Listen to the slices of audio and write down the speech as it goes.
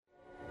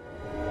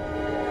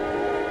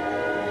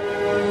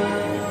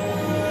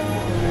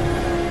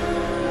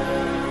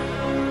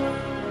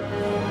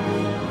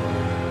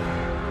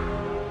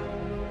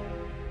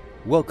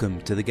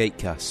Welcome to the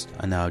Gatecast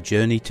and our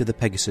journey to the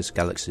Pegasus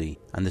Galaxy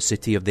and the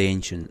city of the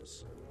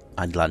ancients,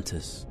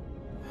 Atlantis.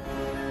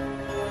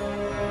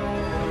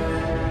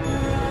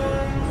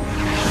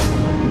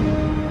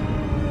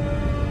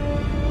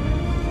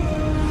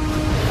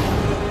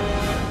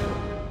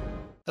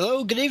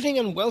 Hello, good evening,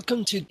 and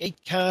welcome to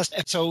Gatecast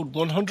episode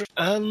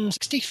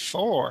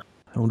 164.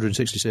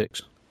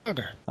 166.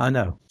 Okay. I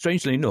know.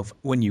 Strangely enough,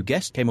 when you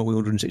guessed, came up with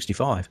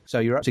 165, so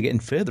you're actually getting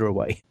further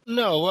away.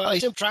 No, I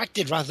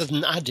subtracted rather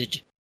than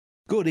added.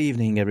 Good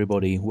evening,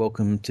 everybody.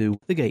 Welcome to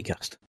the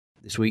Gatecast.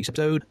 This week's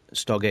episode,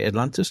 Stargate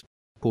Atlantis,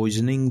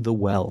 Poisoning the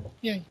Well.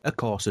 Yay. A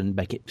Carson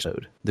Beckett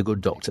episode. The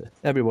Good Doctor.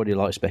 Everybody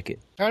likes Beckett.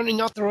 Apparently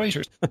not the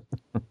writers.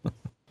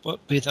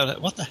 What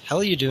the hell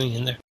are you doing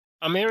in there?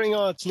 I'm hearing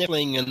odd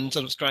sniffling and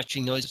sort of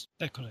scratching noises.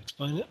 That could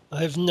explain it.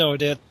 I have no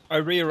idea. I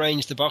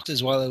rearranged the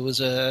boxes while I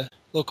was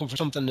looking for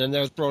something, and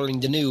I was rolling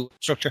the new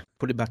structure.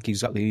 Put it back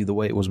exactly the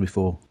way it was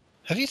before.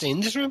 Have you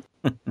seen this room?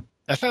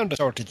 I found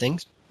assorted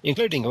things,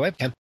 including a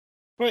webcam.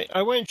 Right,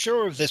 I weren't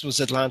sure if this was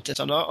Atlantis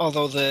or not,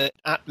 although the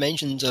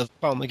mentions of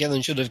Paul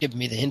McGillen should have given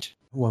me the hint.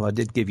 Well, I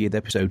did give you the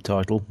episode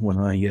title when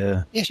I...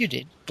 Yes, you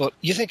did. But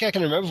you think I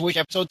can remember which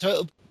episode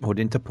title? Or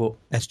didn't I put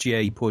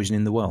SGA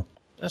Poisoning the Well?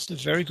 That's a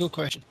very good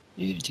question.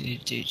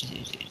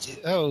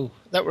 Oh,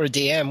 that were a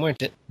DM,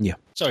 weren't it? Yeah.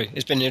 Sorry,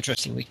 it's been an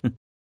interesting week.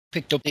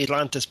 Picked up the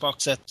Atlantis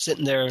box set,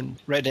 sitting there and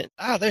read it.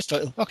 Ah, there's the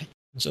title. Okay.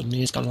 And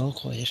suddenly it's gone all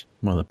quiet.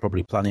 Well, they're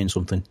probably planning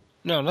something.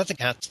 No, not the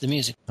cats, the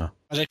music. Oh.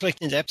 As I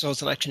clicked into episode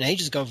selection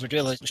ages ago for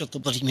drill, I shut the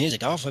bloody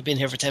music off. I've been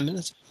here for 10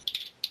 minutes.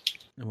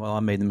 Well,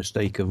 I made the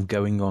mistake of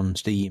going on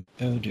Steam.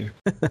 Oh, dear.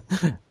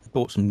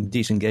 Bought some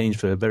decent games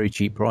for very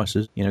cheap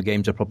prices. You know,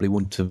 games I probably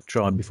wouldn't have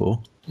tried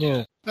before.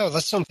 Yeah. Oh,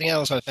 that's something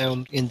else I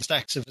found in the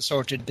stacks of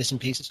assorted bits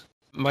and pieces.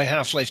 My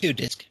Half-Life 2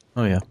 disc.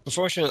 Oh, yeah.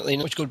 Unfortunately,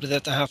 not much good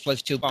without the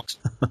Half-Life 2 box.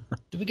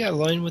 Did we get a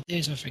line with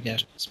these? I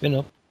forget. Spin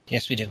up.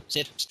 Yes, we do.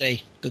 Sit,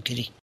 stay, good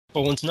kitty.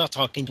 But once not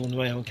talking to one of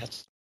my own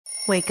cats.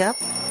 Wake up.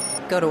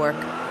 Go to work.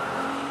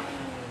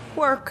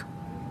 Work.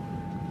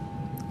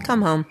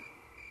 Come home.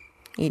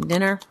 Eat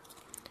dinner.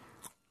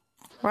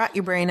 Rot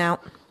your brain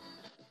out.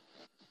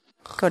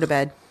 Go to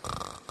bed.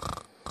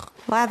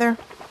 Lather.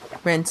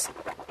 Rinse.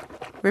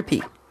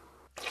 Repeat.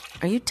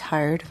 Are you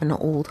tired of an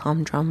old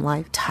humdrum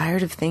life?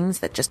 Tired of things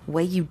that just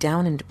weigh you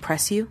down and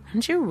depress you?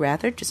 Wouldn't you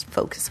rather just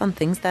focus on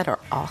things that are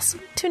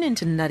awesome? Tune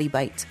into Nutty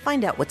Bites.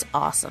 Find out what's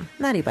awesome.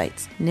 Nutty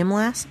Bites.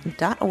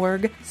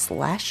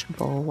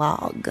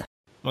 nimlas.org/blog.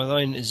 My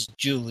line is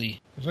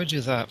Julie. If I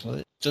do that, will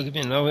it still give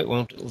me? No, it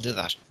won't. It'll do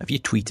that. Have you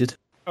tweeted?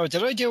 Oh,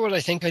 did I do what I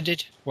think I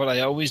did? What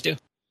I always do?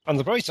 On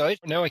the bright side,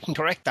 now I can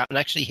correct that and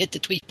actually hit the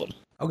tweet button.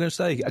 I'm going to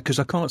say, because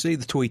I can't see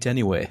the tweet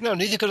anywhere. No,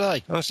 neither could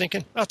I. I was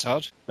thinking, that's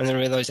odd. And then I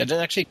realised I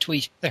didn't actually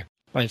tweet. There.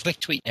 I've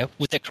clicked tweet now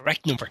with the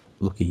correct number.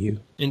 Look at you.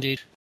 Indeed.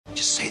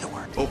 Just say the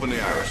word. Open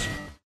the iris.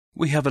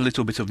 We have a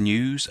little bit of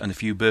news and a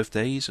few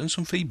birthdays and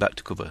some feedback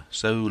to cover,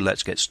 so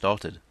let's get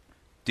started.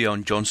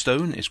 Dion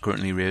Johnstone is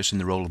currently rehearsing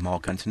the role of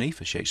Mark Antony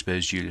for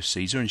Shakespeare's Julius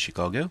Caesar in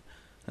Chicago,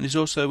 and is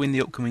also in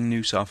the upcoming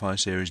new sci-fi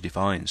series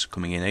Defiance,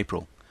 coming in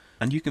April,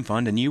 and you can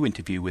find a new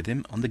interview with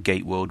him on the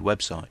Gateworld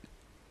website.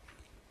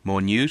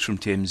 More news from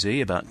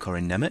TMZ about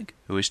Corin Nemec,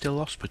 who is still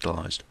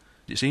hospitalised.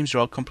 It seems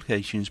there are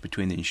complications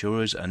between the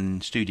insurers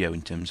and studio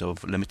in terms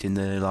of limiting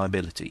their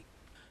liability,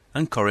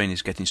 and Corin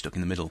is getting stuck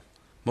in the middle.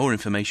 More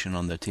information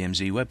on the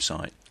TMZ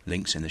website,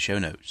 links in the show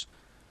notes.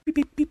 Beep,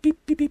 beep, beep, beep,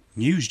 beep, beep.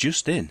 News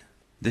just in.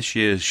 This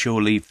year's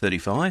Shore Leave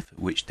 35,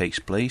 which takes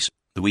place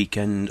the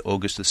weekend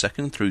August the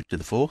 2nd through to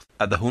the 4th,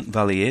 at the Hunt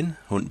Valley Inn,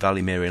 Hunt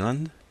Valley,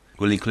 Maryland,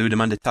 will include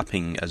Amanda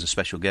Tapping as a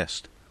special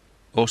guest.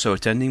 Also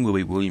attending will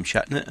be William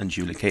Shatner and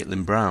Julie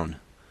Caitlin Brown.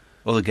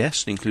 Other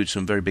guests include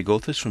some very big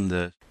authors from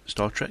the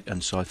Star Trek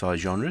and sci-fi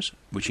genres,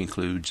 which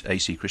includes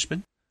A.C.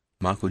 Crispin,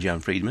 Michael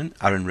Jan Friedman,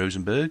 Aaron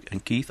Rosenberg,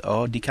 and Keith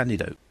R.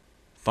 DeCandido.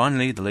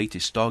 Finally, the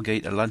latest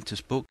Stargate Atlantis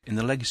book in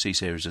the Legacy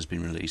series has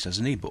been released as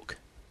an e-book.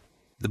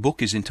 The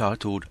book is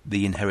entitled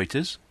The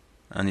Inheritors,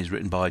 and is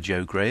written by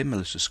Joe Graham,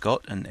 Melissa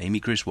Scott, and Amy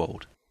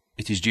Griswold.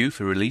 It is due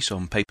for release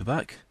on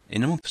paperback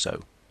in a month or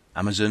so.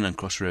 Amazon and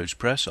Crossroads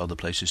Press are the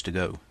places to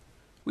go.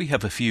 We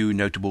have a few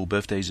notable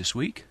birthdays this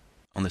week.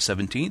 On the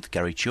 17th,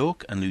 Gary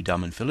Chalk and Lou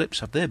Diamond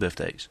Phillips have their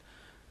birthdays.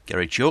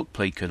 Gary Chalk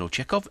played Colonel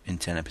Chekhov in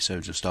 10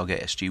 episodes of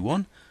Stargate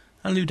SG-1,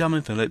 and Lou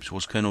Diamond Phillips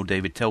was Colonel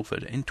David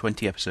Telford in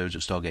 20 episodes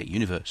of Stargate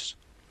Universe.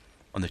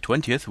 On the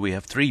 20th, we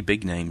have 3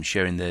 big names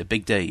sharing their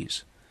big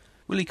days.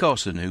 Willie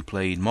Carson, who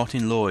played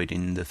Martin Lloyd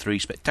in the 3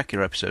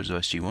 spectacular episodes of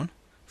SG-1.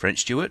 French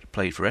Stewart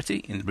played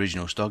Ferretti in the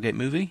original Stargate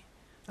movie,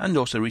 and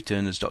also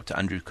returned as Dr.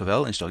 Andrew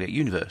Cavell in Stargate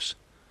Universe.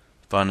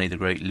 Finally, the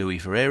great Louis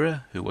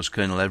Ferreira, who was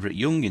Colonel Everett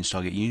Young in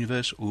Stargate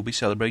Universe, will be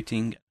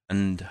celebrating,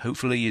 and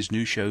hopefully his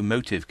new show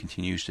Motive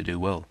continues to do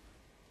well.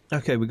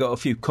 Okay, we got a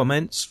few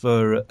comments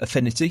for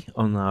Affinity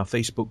on our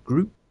Facebook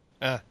group.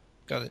 Ah,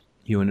 got it.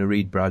 You want to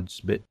read Brad's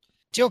bit?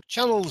 Duke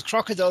channels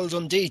Crocodile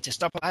Dundee to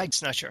stop a bag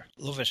snatcher.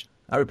 Love it.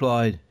 I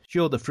replied,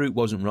 sure the fruit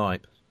wasn't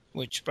ripe.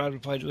 Which Brad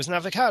replied, it was an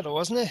avocado,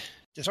 wasn't it?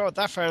 To throw it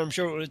that far, I'm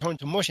sure it would have turned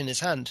to mush in his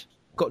hand.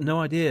 Got no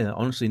idea.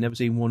 Honestly, never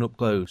seen one up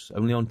close.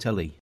 Only on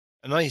telly.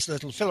 A nice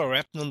little filler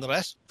ep,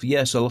 nonetheless.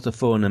 Yes, a lot of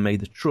fun and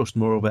made the Trust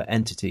more of an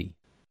entity.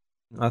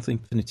 I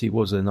think Infinity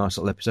was a nice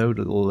little episode,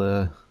 a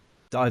little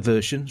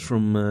diversion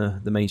from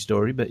the main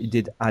story, but it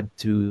did add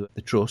to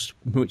the Trust,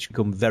 which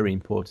become very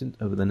important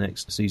over the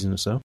next season or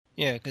so.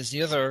 Yeah, because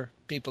the other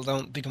people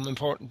don't become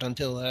important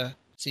until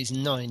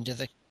season 9, do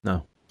they?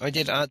 No. I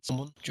did add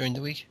someone during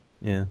the week.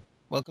 Yeah.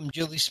 Welcome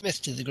Julie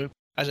Smith to the group,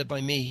 added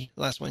by me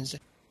last Wednesday.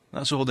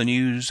 That's all the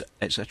news,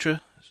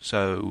 etc.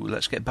 So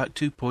let's get back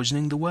to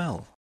poisoning the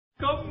well.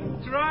 Come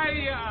try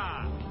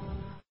ya!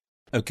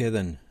 Okay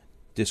then,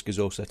 disc is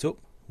all set up.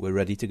 We're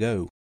ready to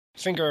go.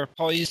 Finger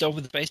poised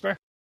over the spacebar.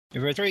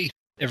 Ever a 3,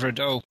 ever a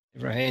doe,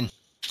 ever a hen.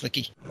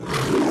 Clicky.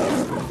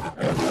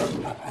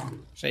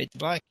 Fade to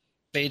black.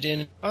 Fade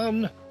in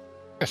on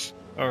Earth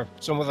or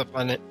some other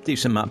planet.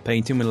 Decent map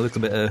painting with a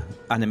little bit of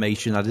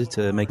animation added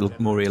to make it look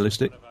more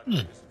realistic.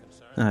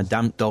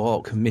 Damp,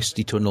 dark,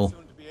 misty tunnel,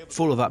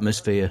 full of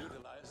atmosphere.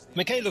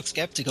 McKay looks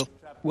sceptical.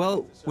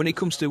 Well, when it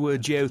comes to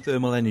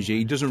geothermal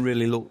energy, it doesn't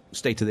really look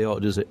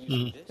state-of-the-art, does it?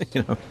 You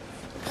know.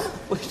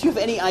 Well, do you have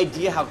any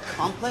idea how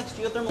complex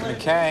geothermal energy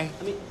is? Okay.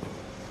 I mean,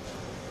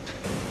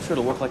 sure,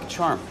 it'll work like a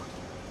charm.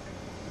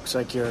 Looks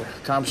like you're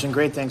accomplishing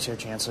great things here,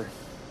 Chancellor.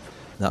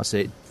 That's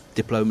it.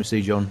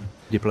 Diplomacy, John.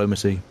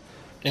 Diplomacy.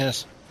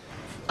 Yes.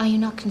 Are you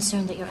not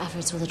concerned that your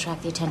efforts will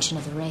attract the attention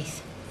of the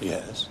Wraith?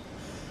 Yes,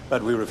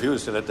 but we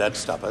refuse to let that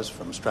stop us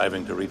from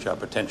striving to reach our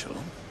potential.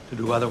 To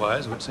do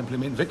otherwise would simply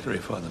mean victory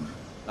for them.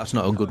 That's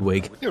not a good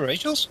wig. You're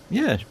Rachel's?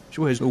 Yeah,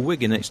 she wears a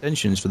wig and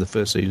extensions for the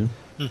first season.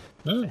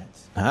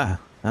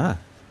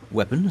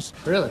 Weapons.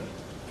 Really?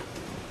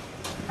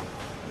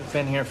 You've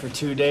been here for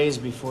 2 days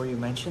before you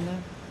mentioned that?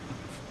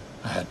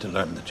 I had to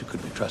learn that you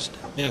could be trusted.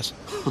 Yes.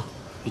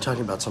 You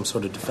talking about some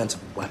sort of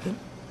defensive weapon?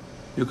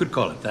 You could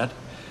call it that.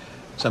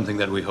 Something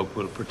that we hope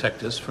will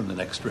protect us from the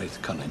next Wraith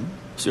coming.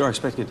 So you're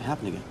expecting it to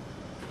happen again?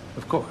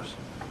 Of course.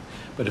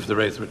 But if the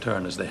Wraith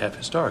return as they have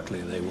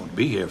historically, they won't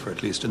be here for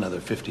at least another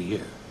 50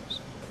 years.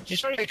 He's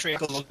very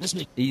patriarchal, isn't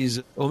he?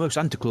 He's almost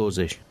Santa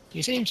Claus-ish.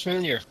 He seems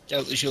familiar.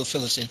 Doubtless you'll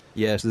fill us in.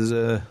 Yes, there's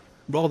a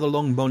rather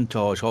long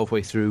montage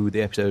halfway through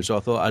the episode, so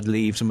I thought I'd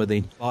leave some of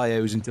the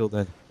bios until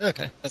then.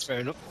 Okay, that's fair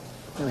enough.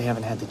 Really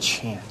haven't had the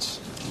chance.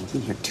 We've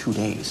been here 2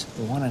 days.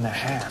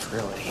 1.5,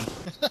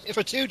 really.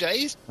 For 2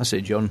 days? That's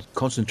it, John.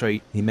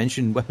 Concentrate. He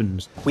mentioned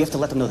weapons. We have to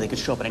let them know they could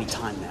show up at any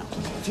time now.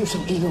 If you're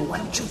so eager, why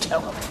don't you tell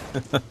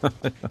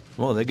them?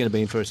 Well, they're going to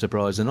be in for a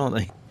surprise, then, aren't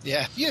they?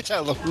 Yeah, you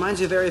tell them. Reminds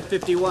you of Area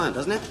 51,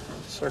 doesn't it?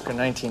 Circa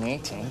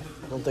 1918.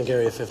 I don't think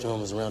Area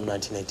 51 was around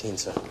 1918,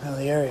 sir. Well,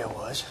 the area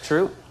was.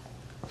 True.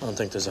 I don't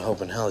think there's a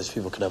hope in hell these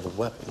people could have a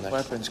weapon.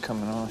 Weapons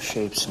come in all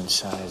shapes and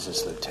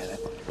sizes,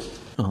 Lieutenant.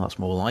 Oh, that's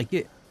more like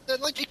it. They're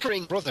like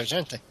Pickering brothers,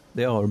 aren't they?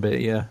 They are a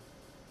bit, yeah.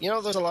 You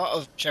know, there's a lot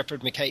of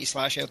Shepard McKay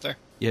slash out there.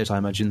 Yes, I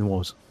imagine there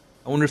was.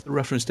 I wonder if the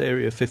reference to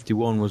Area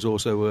 51 was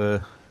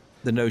also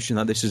the notion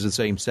that this is the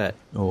same set,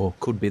 or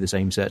could be the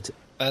same set.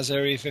 As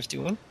Area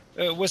 51?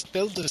 It was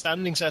built as a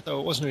standing set, though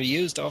it wasn't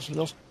reused often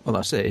enough. Well,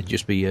 that's it. It'd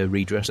just be a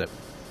redress it.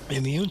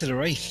 Immune to the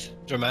Wraith.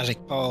 Dramatic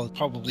Paul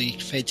probably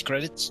fades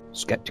credits.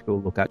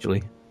 Sceptical look,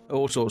 actually.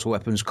 All sorts of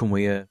weapons come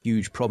with a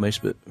huge promise,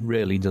 but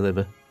rarely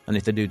deliver. And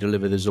if they do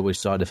deliver, there's always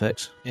side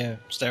effects. Yeah,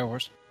 Star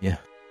Wars. Yeah.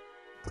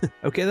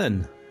 Okay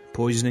then.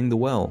 Poisoning the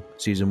Well,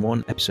 Season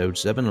 1, Episode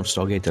 7 of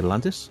Stargate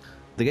Atlantis.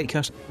 The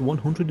Gatecast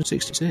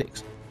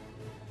 166.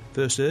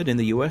 First aired in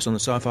the US on the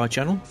Sci-Fi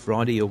Channel,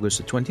 Friday, August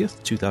the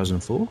 20th,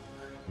 2004.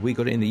 We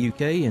got it in the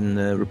UK in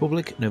the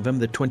Republic,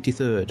 November the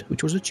 23rd,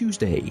 which was a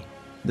Tuesday.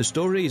 The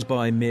story is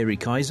by Mary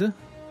Kaiser.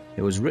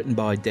 It was written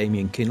by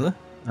Damien Kindler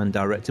and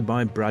directed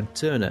by Brad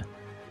Turner.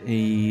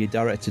 He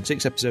directed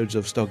 6 episodes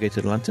of Stargate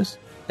Atlantis,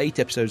 8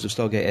 episodes of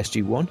Stargate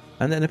SG-1,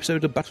 and an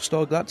episode of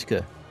Battlestar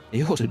Galactica.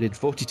 He also did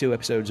 42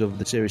 episodes of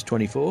the Series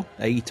 24,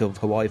 8 of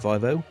Hawaii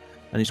Five-0,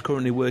 and is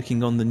currently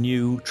working on the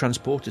new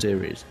Transporter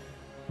series.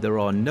 There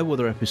are no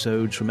other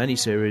episodes from any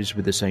series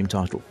with the same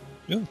title,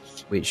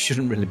 which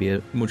shouldn't really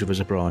be much of a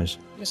surprise.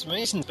 It's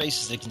amazing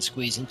spaces they can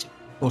squeeze into.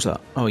 What's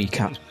that? Oh, you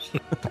can't.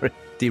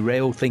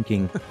 Derailed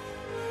thinking.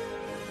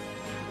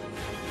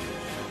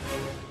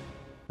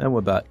 And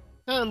we're back.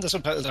 And the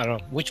subtitles are on,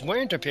 which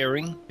weren't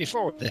appearing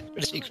before the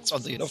secrets,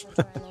 oddly enough.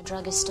 Their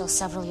drug is still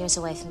several years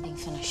away from being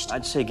finished.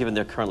 I'd say given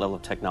their current level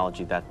of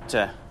technology,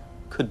 that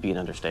could be an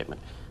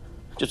understatement.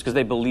 Just because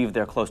they believe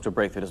they're close to a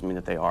breakthrough doesn't mean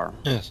that they are.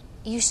 Yes.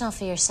 You saw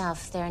for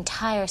yourself, their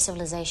entire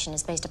civilization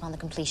is based upon the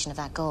completion of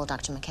that goal,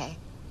 Dr. McKay.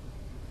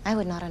 I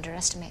would not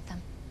underestimate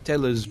them.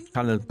 Taylor's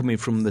kind of coming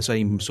from the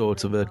same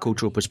sort of a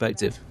cultural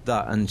perspective.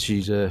 That, and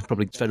she's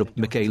probably fed up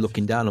McKay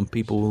looking down on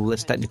people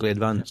less technically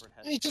advanced.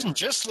 He doesn't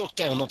just look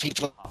down on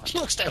people. He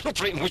looks down on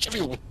pretty much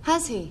everyone.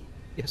 Has he?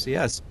 Yes, he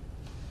has.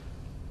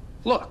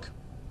 Look,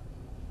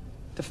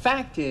 the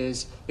fact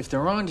is, if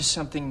they're on to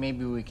something,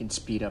 maybe we can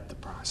speed up the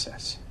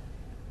process.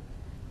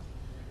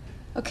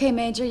 Okay,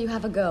 Major, you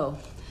have a go.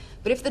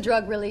 But if the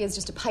drug really is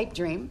just a pipe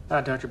dream...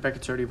 Dr.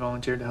 Beckett's already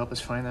volunteered to help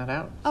us find that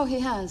out. Oh, he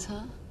has,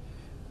 huh?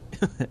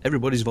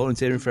 Everybody's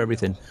volunteering for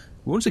everything.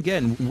 Once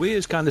again,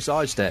 Weir's kind of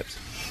sidestepped.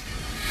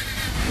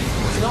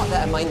 not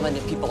that I mind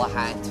lending people a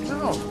hand.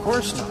 No, of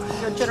course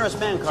not. You're a generous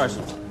man,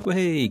 Carson.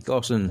 Hey,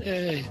 Carson.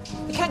 Hey.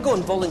 You can't go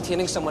on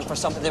volunteering someone for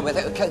something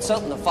without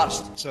consulting them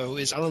first. So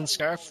is Alan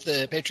Scarf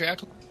the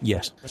patriarchal?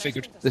 Yes. I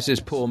figured. This is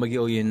Paul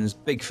McGillion's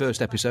big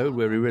first episode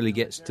where he really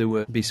gets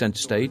to be centre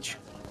stage.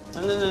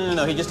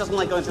 No. He just doesn't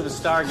like going through the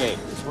Stargate.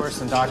 It's worse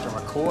than Dr.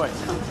 McCoy.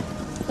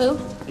 Who?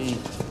 The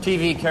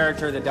TV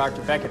character that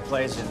Dr. Beckett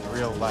plays in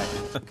real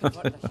life.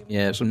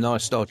 Yeah, some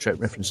nice Star Trek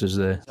references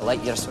there.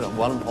 Like your sort of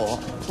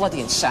wormhole.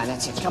 Bloody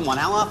insanity. Come on,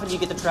 how often do you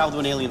get to travel to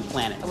an alien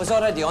planet? I was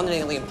already on an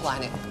alien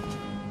planet.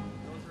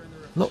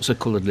 Lots of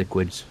coloured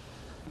liquids.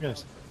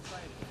 Yes.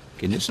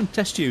 Getting some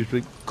test tubes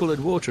with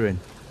coloured water in.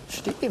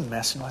 Should he be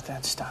messing with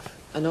that stuff?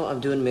 I know what I'm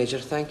doing, Major,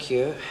 thank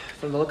you.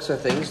 From the looks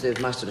of things, they've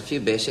mastered a few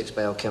basics,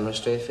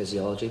 biochemistry,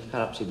 physiology,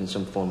 perhaps even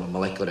some form of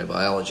molecular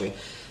biology.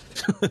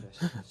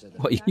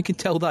 What, you can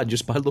tell that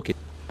just by looking.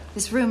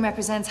 This room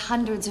represents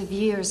hundreds of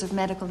years of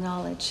medical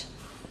knowledge.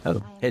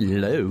 Oh,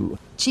 hello.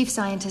 Chief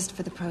scientist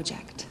for the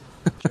project.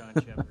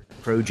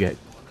 Project.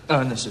 Oh,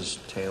 and this is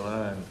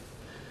Taylor and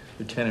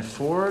Lieutenant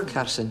Ford.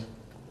 Carson.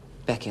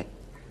 Beckett.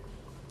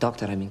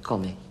 Doctor, call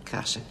me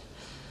Carson.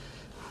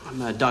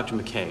 I'm Dr.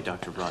 McKay,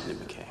 Dr. Rodney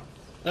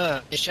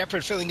McKay. Is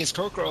Shepard filling his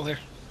cork roll here?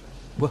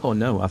 Well,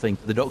 no, I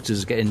think the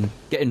doctor's getting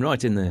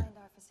right in there.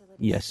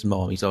 Yes,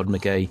 Mom, he's Odd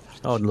McKay.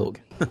 Hard look.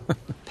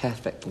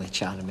 Perfectly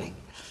charming.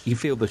 You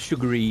feel the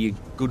sugary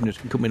goodness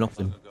coming off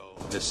him.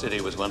 This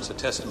city was once a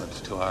testament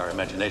to our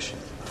imagination,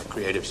 our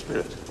creative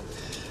spirit,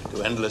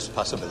 to endless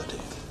possibility.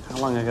 How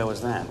long ago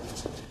was that?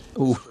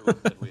 Ooh.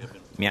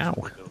 Meow.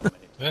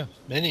 Yeah,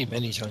 many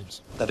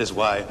times. That is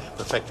why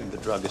perfecting the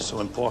drug is so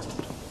important.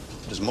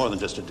 It is more than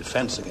just a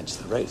defense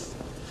against the Wraith.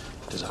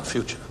 It is our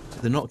future.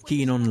 They're not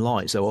keen on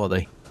lights, though, are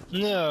they?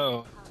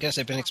 No. Guess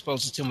they've been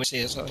exposed to too much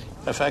CSI.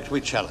 A fact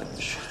we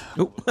challenge.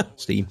 Oh,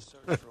 Steam.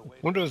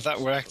 Wonder if that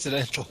were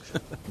accidental.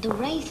 The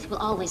Wraith will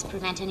always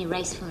prevent any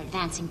race from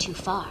advancing too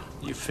far.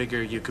 You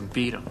figure you can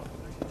beat them?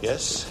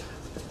 Yes,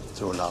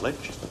 through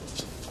knowledge.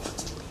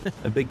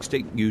 A big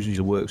stick usually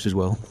works as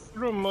well. It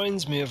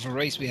reminds me of a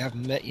race we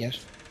haven't met yet.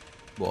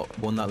 What,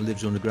 one that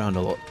lives underground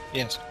a lot?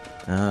 Yes.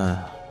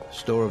 Ah,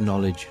 store of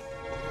knowledge.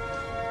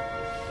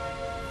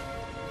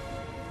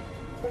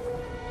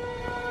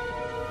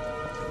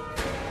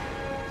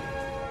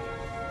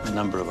 A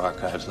number of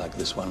archives like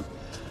this one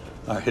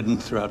are hidden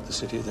throughout the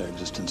city. Their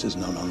existence is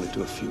known only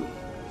to a few.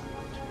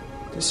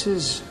 This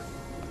is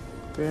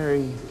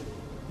very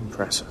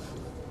impressive.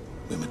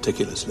 We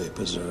meticulously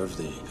preserve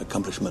the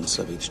accomplishments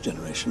of each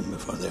generation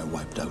before they are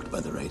wiped out by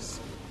the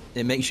Wraith.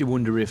 It makes you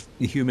wonder if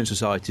the human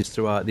societies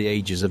throughout the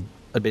ages have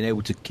been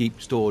able to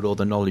keep stored all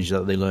the knowledge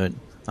that they learned.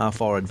 How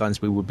far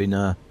advanced we would be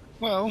now.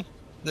 Well,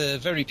 the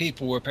very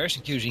people we're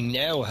persecuting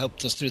now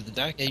helped us through the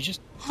Dark Ages.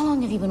 How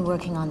long have you been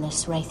working on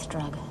this Wraith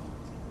drug?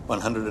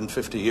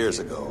 150 years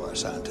ago, our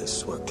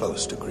scientists were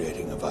close to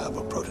creating a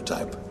viable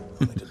prototype.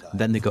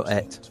 Then they got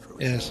et.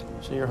 Yes.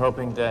 So you're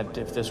hoping that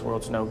if this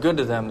world's no good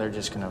to them, they're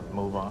just going to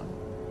move on?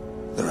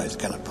 The Wraith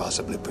cannot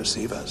possibly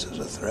perceive us as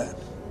a threat.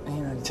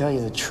 To tell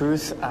you the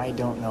truth, I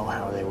don't know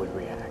how they would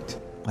react.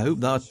 I hope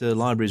that the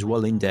library is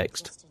well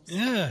indexed.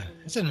 Yeah,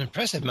 it's an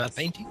impressive matte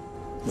painting.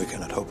 We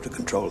cannot hope to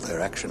control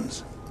their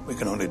actions. We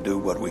can only do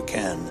what we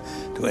can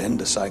to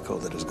end a cycle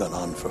that has gone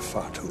on for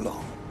far too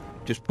long.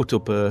 Just put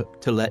up a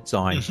to let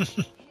sign.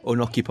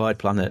 Unoccupied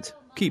planet.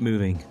 Keep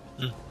moving.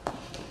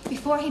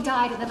 Before he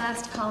died in the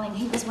last calling,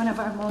 he was one of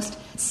our most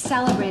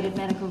celebrated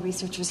medical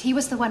researchers. He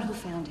was the one who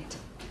found it.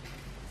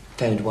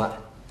 Found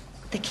what?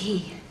 The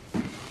key.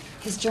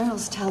 His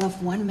journals tell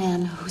of one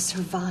man who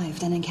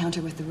survived an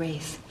encounter with the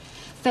Wraith.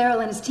 Farrell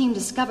and his team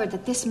discovered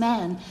that this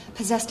man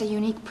possessed a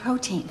unique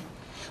protein,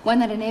 one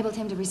that enabled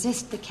him to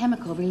resist the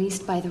chemical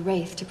released by the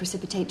Wraith to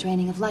precipitate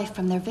draining of life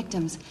from their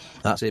victims.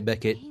 That's it,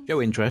 Beckett.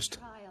 Show interest.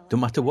 Don't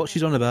matter what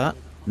she's on about,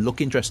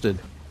 look interested.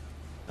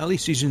 At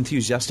least she's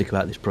enthusiastic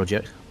about this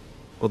project.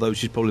 Although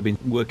she's probably been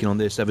working on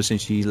this ever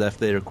since she left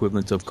their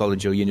equivalent of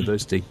college or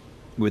university,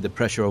 with the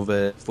pressure of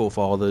her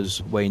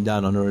forefathers weighing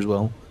down on her as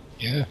well.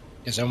 Yeah,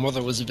 because her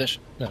mother was a bit...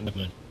 No, never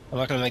mind. I'm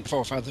not going to make the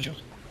forefather joke.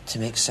 To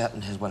make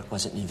certain his work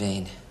wasn't in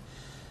vain.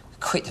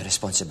 Quite the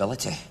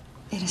responsibility.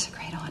 It is a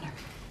great honour.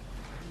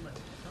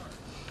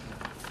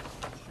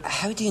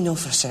 How do you know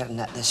for certain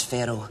that this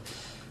Pharaoh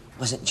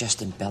wasn't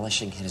just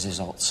embellishing his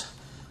results?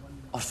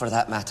 Or for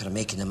that matter,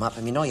 making them up?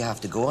 I mean, all you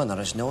have to go on are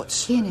his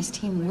notes. He and his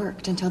team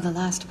worked until the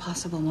last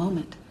possible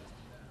moment.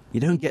 You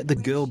don't get the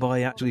girl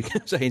by actually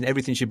saying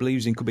everything she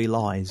believes in could be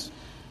lies.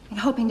 And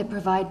hoping to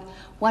provide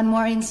one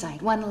more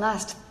insight, one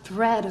last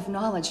thread of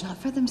knowledge, not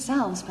for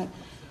themselves, but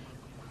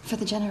for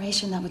the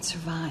generation that would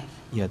survive.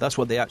 Yeah, that's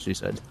what they actually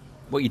said.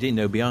 What you didn't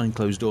know, behind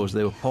closed doors,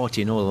 they were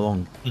partying all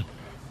along.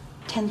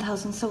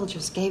 10,000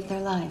 soldiers gave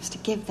their lives to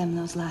give them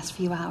those last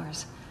few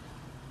hours.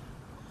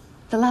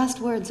 The last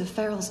words of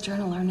Farrell's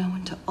journal are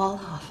known to all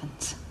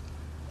Hoffins.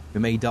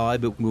 We may die,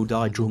 but we'll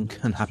die drunk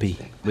and happy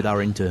with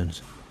our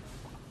interns.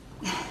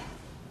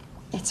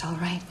 It's all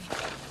right.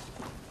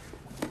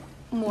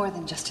 more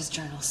than just his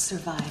journals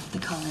survived the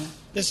culling.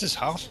 This is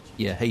hot.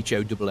 Yeah,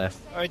 HOFF.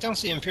 I don't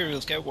see Imperial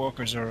Scout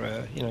Walkers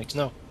or Unix,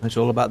 no. It's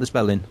all about the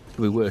spelling. It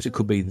could be worse, it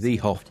could be the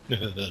Hoff.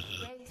 The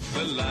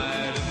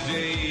light of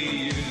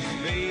day is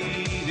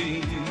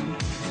fading.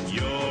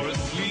 You're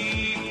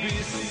asleep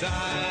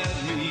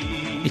beside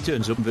me. He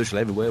turns up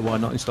virtually everywhere, why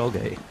not in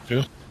Stargate?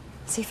 True.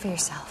 See for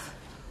yourself.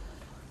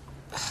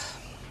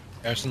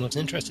 Harrison looks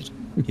interested.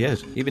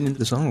 Yes, even into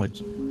the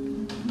silence.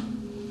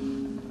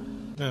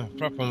 No,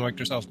 proper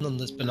Microsoft, none of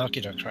this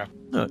binocular crap.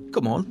 No,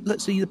 come on,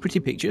 let's see the pretty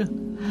picture.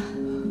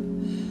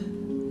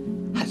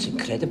 That's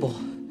incredible.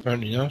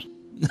 Apparently not.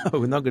 No,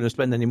 we're not going to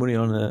spend any money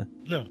on...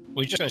 No,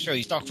 we're just going to show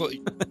you stock footage.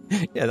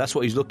 Yeah, that's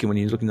what he's looking when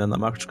he's looking down that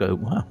microscope.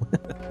 Wow.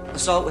 I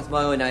saw it with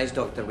my own eyes,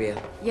 Dr. Weir.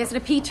 Yes, in a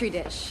petri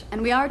dish.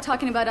 And we are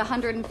talking about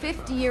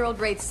 150-year-old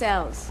wraith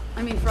cells.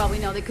 I mean, for all we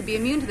know, they could be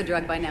immune to the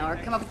drug by now or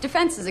come up with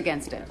defenses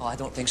against it. Oh, I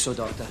don't think so,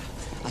 Doctor.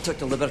 I took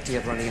the liberty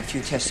of running a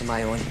few tests of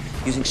my own,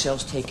 using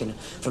cells taken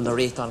from the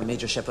Wraith Army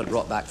Major Shepard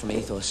brought back from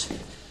Athos.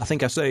 I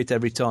think I say it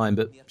every time,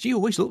 but she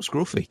always looks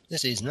scruffy.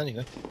 This isn't,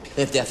 anyway.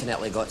 They've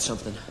definitely got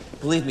something.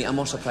 Believe me, I'm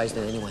more surprised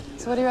than anyone.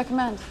 So what do you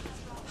recommend?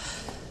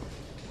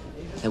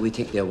 That we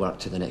take their work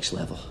to the next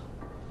level.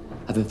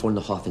 I've informed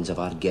the Hoffins of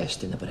our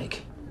guest in the brig.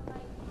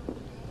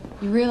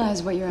 You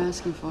realize what you're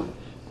asking for?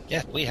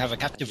 Yeah, we have a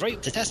captive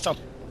wraith to test on.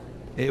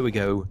 Here we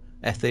go.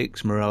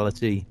 Ethics,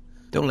 morality.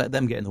 Don't let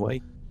them get in the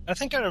way. I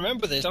think I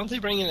remember this. Don't they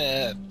bring in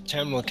a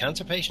terminal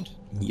cancer patient?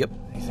 Yep.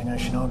 Anything I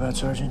should know about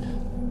Sergeant?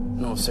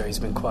 No, sir, he's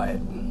been quiet.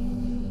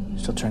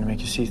 Still trying to make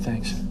you see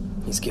things?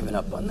 He's given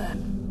up on that.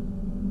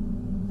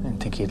 I didn't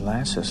think he'd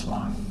last this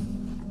long.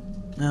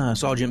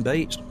 Sergeant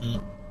Bates.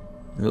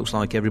 It looks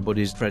like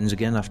everybody's friends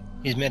again after...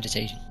 He's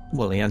meditating.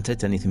 Well, he hasn't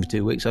had anything for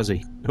 2 weeks, has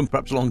he?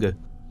 Perhaps longer.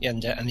 He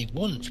hadn't had any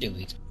one for 2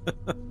 weeks.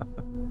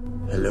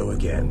 Hello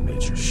again,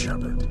 Major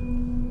Shepard.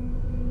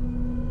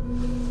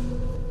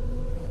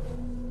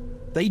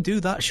 They do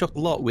that shot a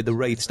lot with the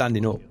Wraith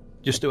standing up,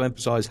 just to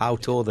emphasise how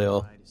tall they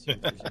are.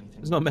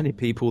 There's not many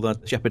people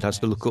that Shepard has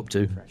to look up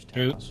to.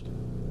 True.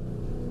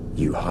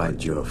 You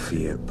hide your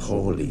fear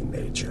poorly,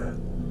 Major.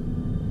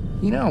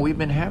 You know, we've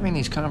been having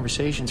these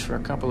conversations for a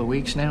couple of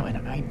weeks now,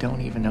 and I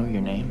don't even know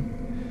your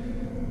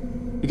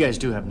name. You guys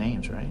do have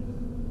names, right?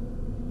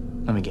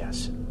 Let me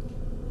guess.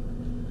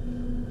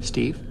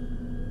 Steve?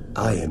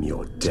 I am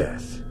your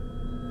death.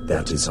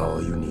 That is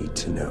all you need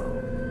to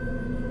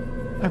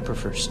know. I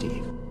prefer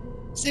Steve.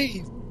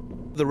 Steve!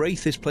 The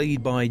Wraith is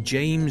played by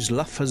James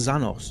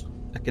Lafazanos,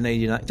 a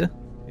Canadian actor.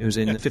 He was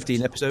in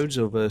 15 episodes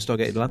of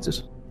Stargate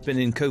Atlantis. Been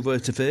in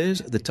Covert Affairs,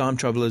 The Time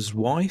Traveler's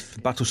Wife,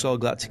 Battlestar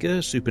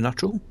Galactica,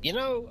 Supernatural. You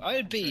know,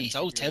 I'd be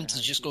so tempted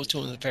to just go to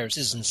one of the pair of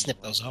scissors and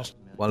snip those off.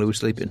 While he was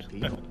sleeping.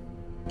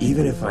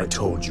 Even if I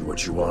told you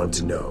what you want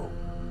to know,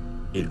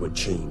 it would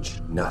change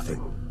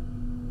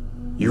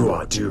nothing. You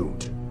are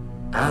doomed,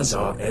 as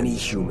are any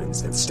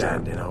humans that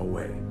stand in our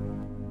way.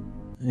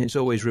 It's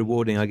always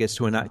rewarding, I guess,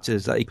 to an actor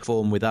that he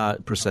performed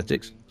without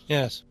prosthetics.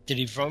 Yes. Did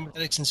he perform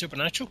prosthetics in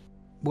Supernatural?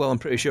 Well, I'm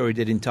pretty sure he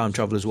did in Time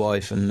Traveler's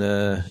Wife and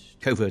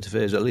Covert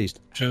Affairs, at least.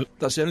 True.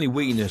 That's the only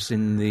weakness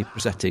in the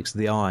prosthetics,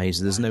 the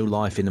eyes. There's no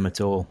life in them at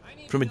all.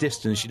 From a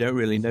distance, you don't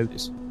really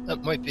notice.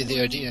 That might be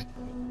the idea.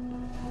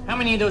 How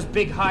many of those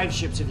big hive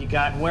ships have you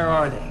got, and where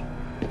are they?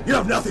 You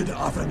have nothing to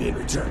offer me in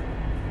return.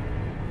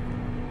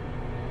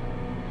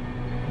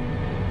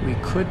 We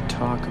could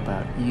talk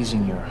about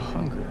easing your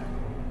hunger.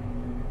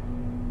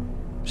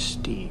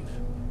 Steve.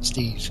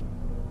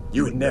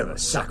 You would never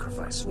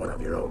sacrifice one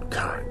of your own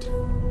kind.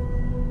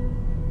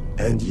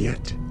 And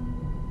yet,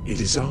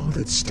 it is all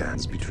that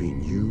stands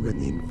between you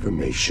and the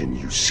information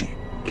you seek.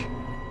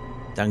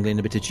 Dangling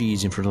a bit of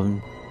cheese in front of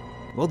him.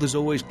 Well, there's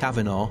always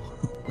Kavanaugh.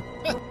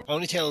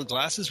 Ponytail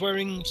glasses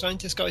wearing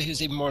scientist guy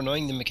who's even more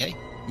annoying than McKay.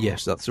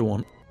 Yes, that's the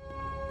one.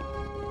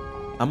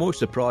 I'm always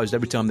surprised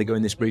every time they go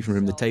in this briefing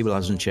room the table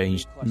hasn't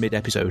changed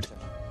mid-episode.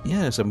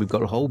 Yes, and we've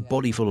got a whole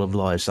body full of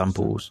live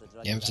samples.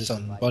 The emphasis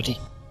on body.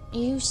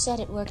 You said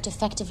it worked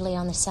effectively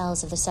on the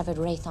cells of the severed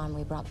Wraith arm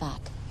we brought back.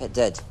 It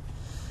did.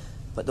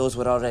 But those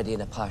were already in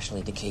a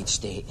partially decayed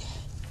state.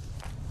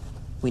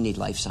 We need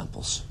life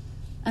samples.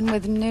 And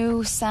with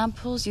new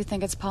samples, you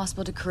think it's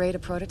possible to create a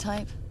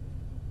prototype?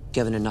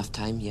 Given enough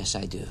time, yes,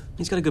 I do.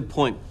 He's got a good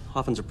point.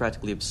 Hoffins are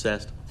practically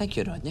obsessed. Thank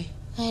you, Rodney.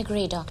 I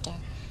agree, Doctor.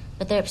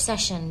 But their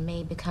obsession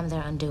may become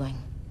their undoing.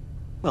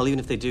 Well, even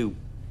if they do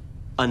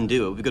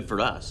undo, it would be good for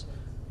us.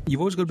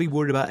 You've always got to be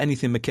worried about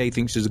anything McKay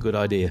thinks is a good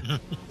idea.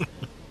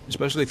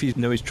 Especially if you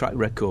know his track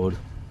record.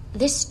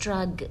 This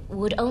drug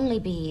would only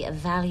be of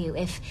value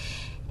if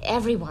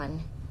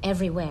everyone,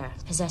 everywhere,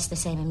 possessed the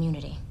same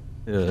immunity.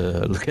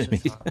 Look at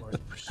me.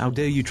 How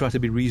dare you try to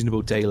be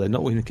reasonable, Taylor,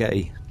 not with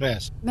McKay.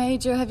 Yes.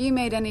 Major, have you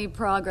made any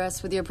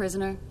progress with your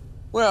prisoner?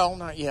 Well,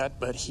 not yet,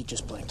 but he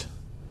just blinked.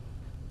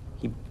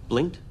 He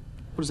blinked?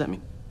 What does that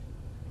mean?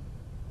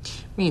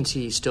 Means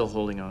he's still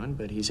holding on,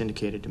 but he's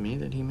indicated to me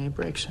that he may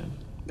break soon.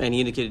 And he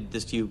indicated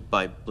this to you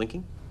by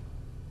blinking?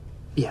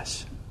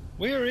 Yes.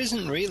 Weir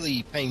isn't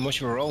really playing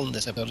much of a role in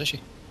this episode, is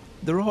she?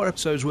 There are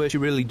episodes where she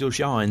really does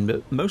shine,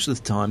 but most of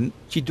the time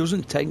she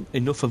doesn't take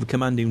enough of a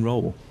commanding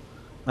role.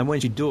 And when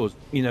she does,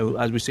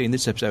 as we see in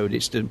this episode,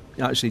 it's to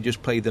actually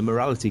just play the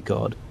morality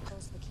card.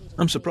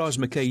 I'm surprised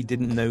McKay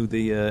didn't know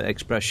the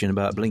expression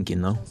about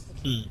blinking, though.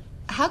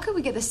 How could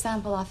we get the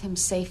sample off him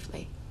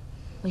safely?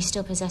 We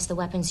still possess the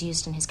weapons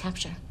used in his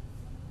capture.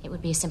 It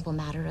would be a simple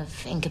matter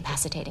of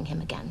incapacitating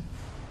him again.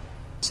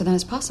 So then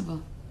it's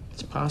possible.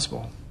 It's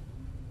possible.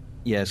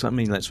 Yes,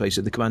 let's face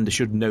it, the commander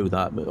should know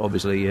that, but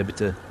obviously a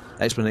bit of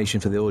explanation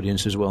for the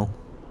audience as well.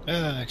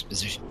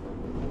 Exposition.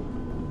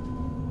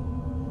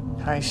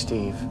 Hi,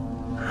 Steve.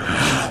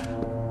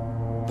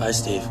 Bye,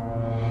 Steve.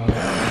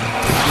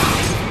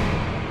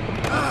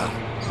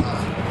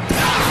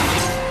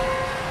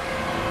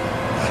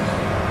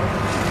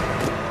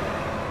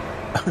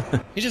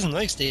 He doesn't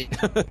like Steve.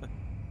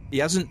 He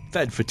hasn't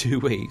fed for 2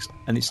 weeks,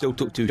 and it still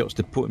took 2 shots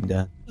to put him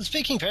down.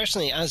 Speaking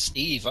personally, as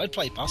Steve, I'd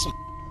play possum.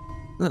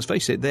 Let's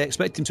face it, they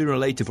expect him sooner or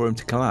later for him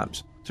to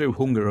collapse, through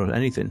hunger or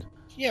anything.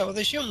 Yeah, well,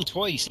 they shoot him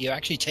twice. You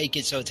actually take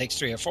it so it takes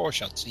 3 or 4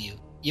 shots. So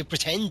you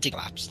pretend to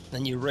collapse,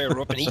 then you rear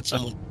up and eat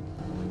someone.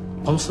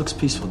 Almost looks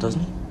peaceful,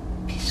 doesn't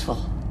he?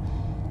 Peaceful?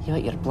 You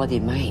out your bloody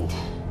mind.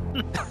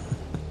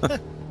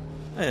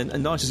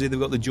 And nice to see they've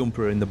got the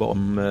jumper in the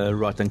bottom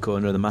right-hand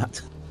corner of the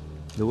mat.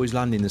 They always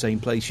land in the same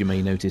place, you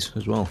may notice,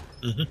 as well.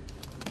 Mm-hmm.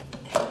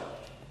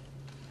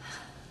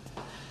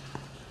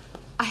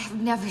 I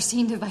have never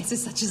seen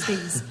devices such as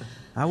these.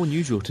 How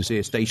unusual to see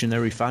a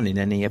stationary fan in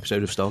any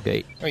episode of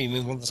Stargate. Oh, you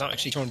mean one that's not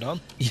actually turned on?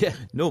 Yeah,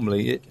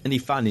 normally any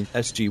fan in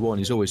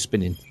SG-1 is always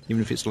spinning,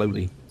 even if it's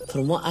slowly.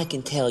 From what I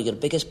can tell, your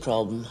biggest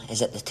problem is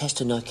that the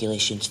test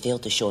inoculations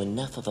failed to show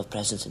enough of a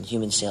presence in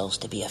human cells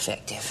to be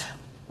effective.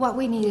 What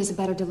we need is a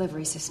better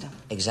delivery system.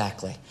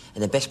 Exactly.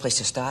 And the best place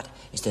to start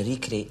is to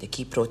recreate the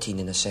key protein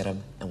in the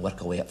serum and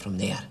work our way up from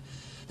there.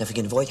 Now, if we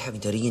can avoid having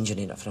to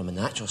re-engineer it from a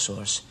natural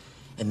source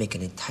and make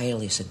an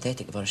entirely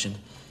synthetic version,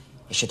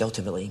 it should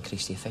ultimately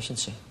increase the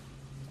efficiency.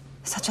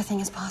 Such a thing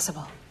is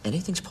possible.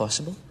 Anything's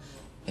possible,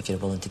 if you're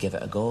willing to give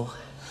it a go.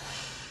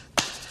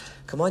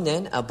 Come on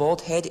then, a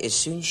bald head is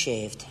soon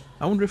shaved.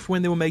 I wonder if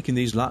when they were making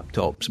these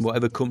laptops,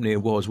 whatever company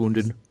it was, I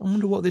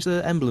wonder what this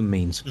emblem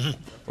means. Mm-hmm.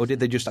 Or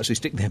did they just actually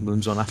stick the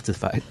emblems on after the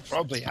fact?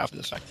 Probably after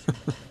the fact.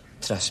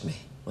 Trust me,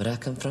 where I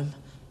come from,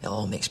 it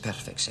all makes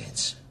perfect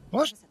sense.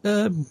 What?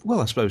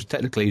 Well, I suppose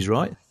technically he's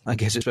right. I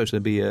guess it's supposed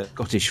to be a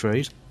Scottish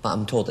phrase. But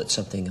I'm told it's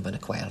something of an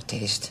acquired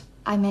taste.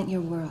 I meant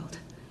your world.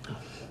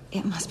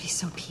 It must be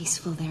so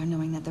peaceful there,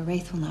 knowing that the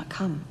Wraith will not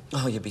come.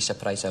 Oh, you'd be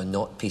surprised how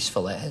not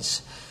peaceful it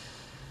is.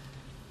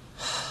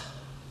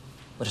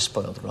 What a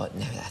spoiled rot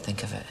now that I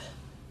think of it.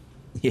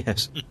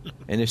 Yes,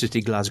 inner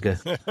city Glasgow.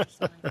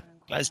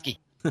 Glasgow.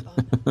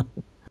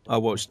 I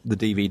watched the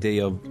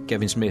DVD of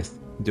Kevin Smith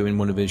doing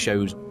one of his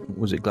shows.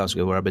 Was it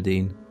Glasgow or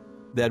Aberdeen?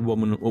 They had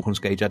one up on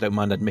stage. I don't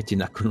mind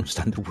admitting I couldn't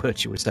understand the words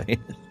she was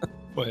saying.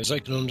 Whereas I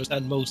can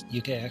understand most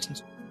UK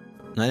accents.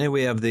 And then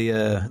we have the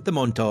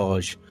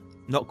montage.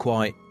 Not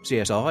quite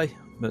CSI,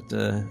 but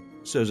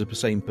serves the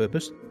same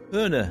purpose.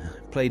 Erna,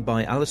 played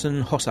by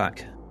Alison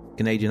Hossack,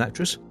 Canadian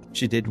actress.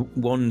 She did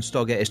one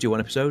Stargate SG-1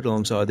 episode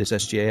alongside this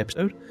SGA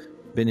episode.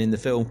 Been in the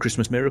film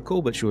Christmas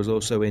Miracle, but she was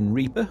also in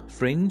Reaper,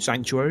 Fringe,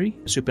 Sanctuary,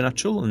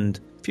 Supernatural, and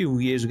a few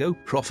years ago,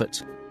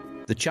 Prophet.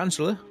 The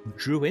Chancellor,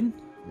 Druin,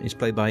 is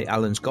played by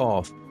Alan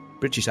Scarf,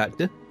 British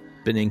actor.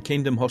 Been in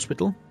Kingdom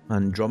Hospital,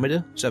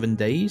 Andromeda, 7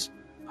 Days,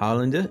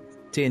 Highlander,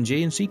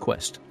 TNG, and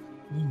Sequest.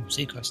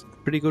 Sequest.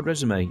 Pretty good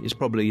resume. It's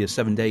probably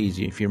 7 Days,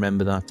 if you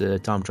remember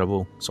that time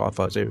travel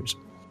sci-fi series.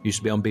 Used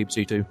to be on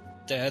BBC Two.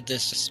 They had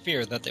this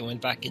sphere that they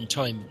went back in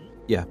time.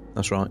 Yeah,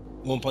 that's right.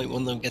 One point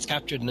one of them gets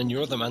captured and then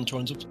your other man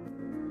turns up.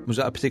 Was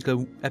that a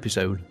particular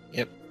episode?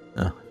 Yep.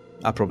 Oh,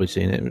 I've probably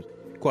seen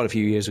it quite a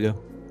few years ago.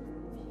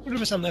 What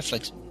if it's on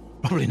Netflix?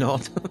 Probably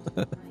not.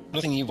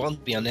 Nothing you want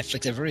to be on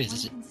Netflix ever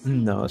is it?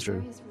 No, that's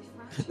true.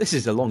 This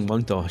is a long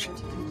montage.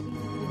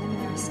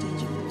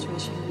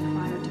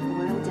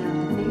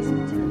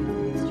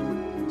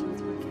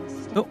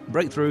 Oh,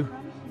 breakthrough.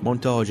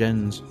 Montage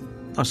ends.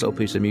 Nice little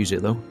piece of music,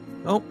 though.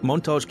 Oh,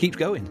 montage keeps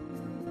going.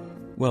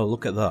 Well,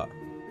 look at that.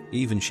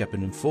 Even Shepard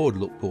and Ford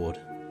look bored.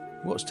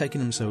 What's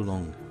taking them so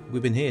long?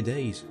 We've been here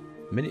days.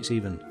 Minutes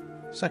even.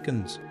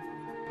 Seconds.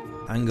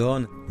 Hang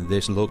on.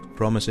 This looked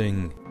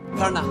promising.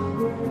 Perna.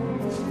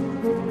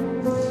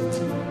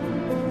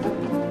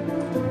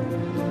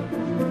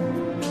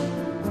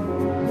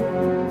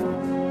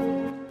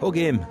 Hug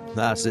him.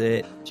 That's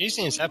it. She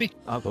seems happy.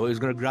 I thought he was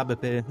going to grab a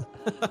pair.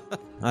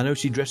 I know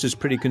she dresses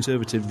pretty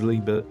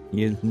conservatively, but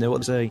you know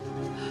what to say.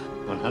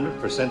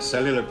 100%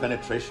 cellular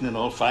penetration in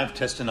all 5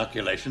 test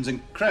inoculations.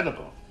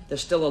 Incredible.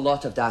 There's still a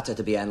lot of data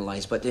to be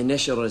analysed, but the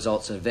initial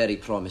results are very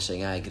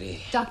promising, I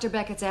agree. Dr.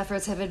 Beckett's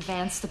efforts have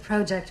advanced the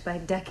project by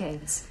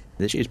decades.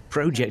 This is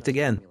Project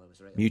again.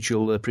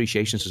 Mutual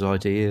Appreciation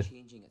Society here.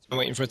 I'm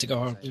waiting for it to go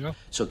hard,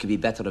 So it can be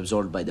better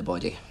absorbed by the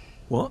body.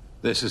 What?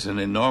 This is an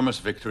enormous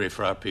victory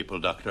for our people,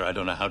 Doctor. I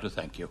don't know how to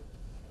thank you.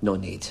 No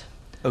need.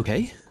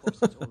 Okay.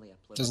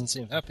 Doesn't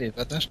seem happy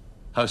about that.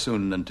 How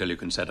soon until you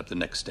can set up the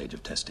next stage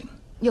of testing?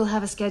 You'll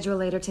have a schedule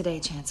later today,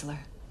 Chancellor.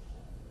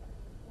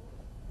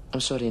 I'm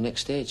sorry,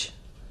 next stage.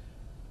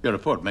 Your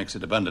report makes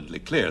it abundantly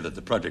clear that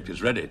the project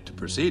is ready to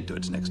proceed to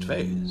its next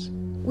phase.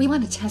 We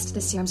want to test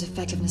the serum's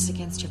effectiveness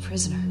against your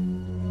prisoner.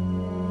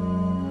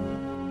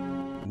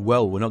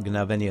 Well, we're not going to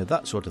have any of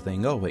that sort of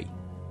thing, are we?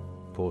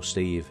 Poor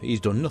Steve. He's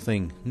done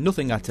nothing.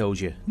 Nothing, I told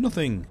you.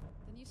 Nothing.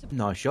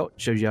 Nice shot.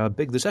 Shows you how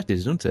big the set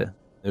is, doesn't it?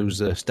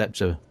 Those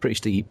steps are pretty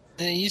steep.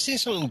 You see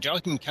someone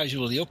jogging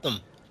casually up them.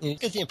 You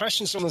get the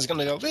impression someone's going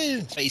to go,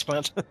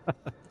 faceplant.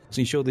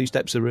 So you sure these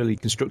steps are really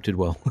constructed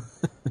well?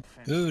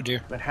 Oh,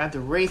 dear. But had the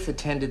Wraith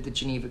attended the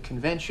Geneva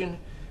Convention,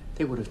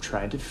 they would have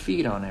tried to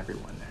feed on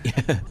everyone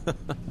there.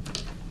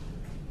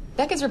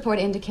 Beckett's report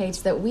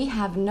indicates that we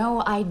have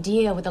no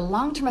idea what the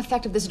long-term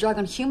effect of this drug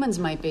on humans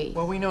might be.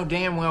 Well, we know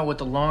damn well what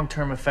the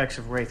long-term effects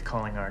of Wraith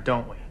calling are,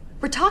 don't we?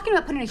 We're talking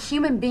about putting a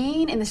human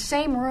being in the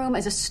same room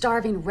as a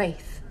starving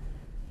Wraith.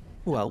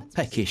 Well,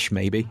 peckish,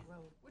 maybe.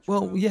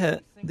 Well, yeah,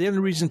 the only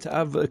reason to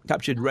have a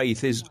captured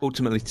Wraith is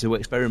ultimately to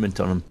experiment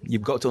on them.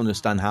 You've got to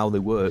understand how they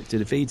work to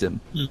defeat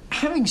them.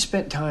 Having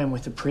spent time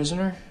with the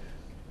prisoner,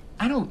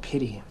 I don't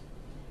pity him.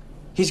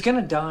 He's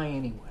gonna die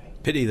anyway.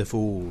 Pity the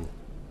fool.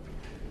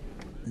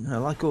 I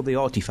like all the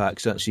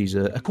artifacts that she's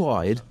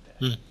acquired.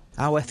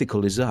 How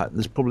ethical is that?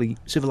 There's probably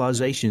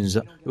civilizations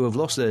who have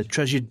lost their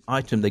treasured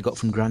item they got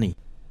from Granny.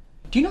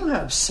 Do you know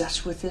how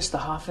obsessed with this the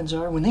Hoffmans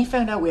are? When they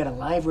found out we had a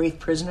live Wraith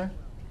prisoner,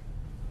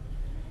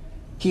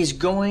 he's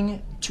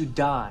going to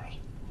die.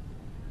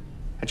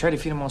 I tried to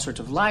feed him all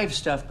sorts of live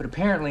stuff, but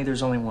apparently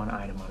there's only one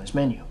item on his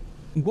menu.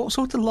 What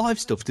sort of live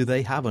stuff do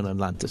they have on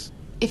Atlantis?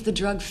 If the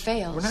drug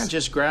fails... We're not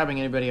just grabbing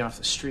anybody off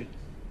the street.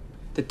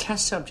 The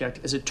test subject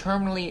is a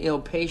terminally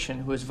ill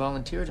patient who has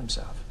volunteered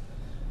himself.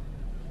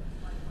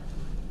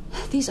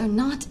 These are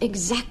not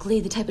exactly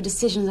the type of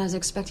decisions I was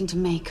expecting to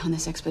make on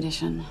this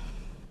expedition.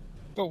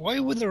 But why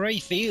would the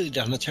Wraith feed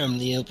on a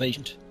terminally ill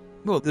patient?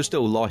 Well, there's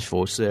still life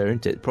force there,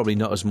 isn't it? Probably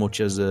not as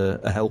much as a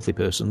healthy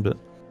person, but...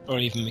 Or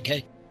even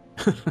McKay.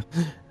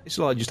 It's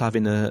like just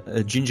having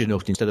a ginger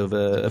nut instead of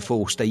a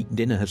full steak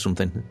dinner or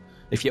something.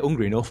 If you're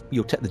hungry enough,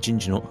 you'll take the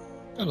ginger nut.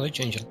 I like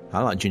ginger.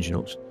 I like ginger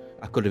nuts.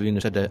 I could have even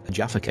said a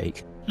Jaffa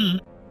cake. You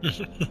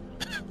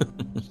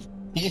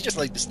just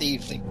like the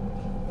Steve thing.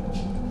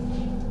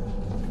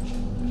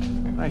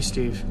 Hi,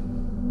 Steve.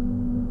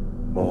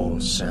 More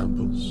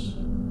samples?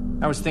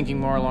 I was thinking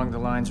more along the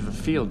lines of a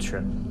field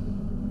trip.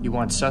 You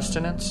want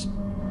sustenance?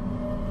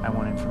 I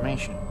want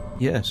information.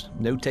 Yes,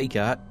 no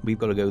takeout. We've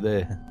got to go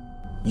there.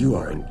 You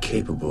are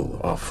incapable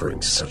of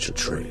offering such a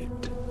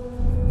trade.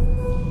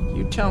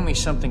 You tell me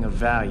something of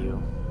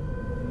value,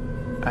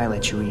 I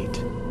let you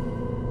eat.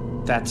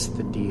 That's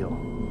the deal.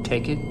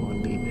 Take it or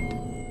leave it.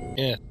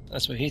 Yeah,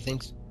 that's what he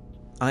thinks.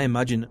 I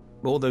imagine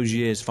all those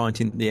years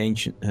fighting the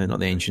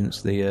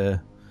the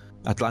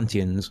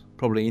Atlanteans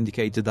probably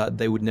indicated that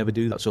they would never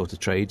do that sort of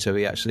trade, so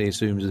he actually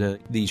assumes that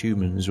these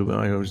humans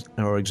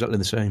are exactly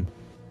the same.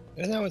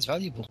 I know it's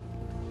valuable.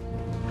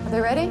 Are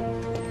they ready?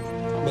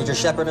 Major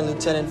Shepard and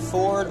Lieutenant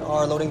Ford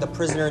are loading the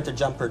prisoner into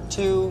Jumper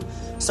 2.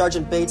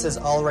 Sergeant Bates is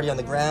already on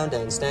the ground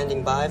and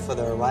standing by for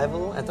their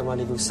arrival at the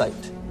rendezvous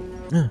site.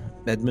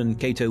 Edmund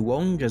Kato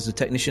Wong as the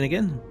technician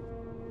again.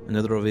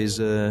 Another of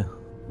his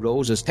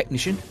roles as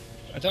technician.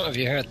 I don't know if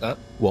you heard that.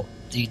 What?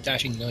 The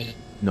dashing noise.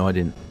 No, I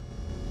didn't.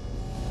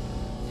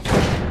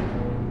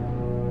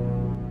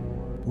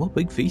 What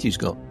big feet he's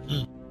got.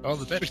 Oh,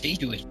 the better feet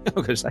do it. I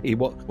was going to say,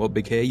 what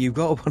big hair you've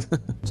got.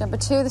 Jumper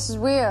 2, this is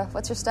Weir.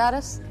 What's your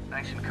status?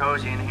 Nice and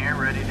cozy in here,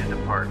 ready to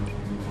depart.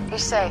 Be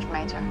safe,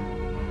 Major.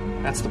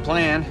 That's the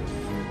plan.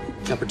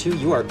 Jumper 2,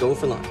 you are go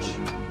for lunch.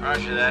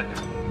 Roger that.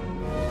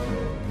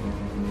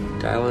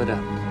 Dial it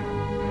up.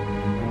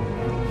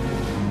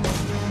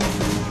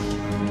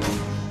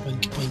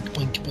 Boink, boink,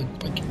 boink, boink,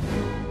 boink.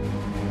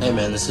 Hey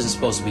man, this isn't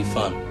supposed to be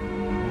fun.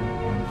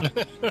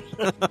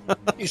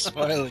 He's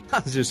smiling.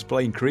 That's just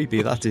plain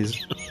creepy, that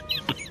is.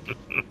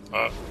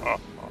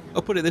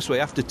 I'll put it this way,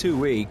 after 2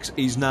 weeks,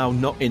 he's now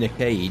not in a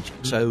cage,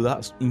 so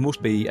that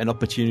must be an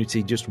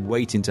opportunity just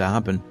waiting to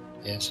happen.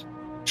 Yes.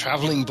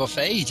 Travelling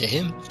buffet to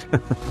him.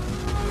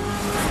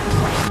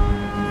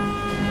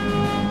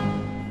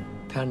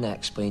 Perna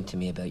explained to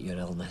me about your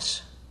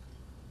illness.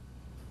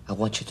 I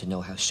want you to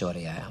know how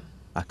sorry I am.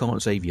 I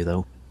can't save you,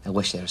 though. I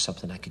wish there was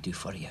something I could do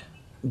for you.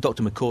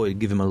 Dr. McCoy would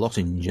give him a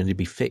lozenge and he'd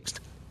be fixed.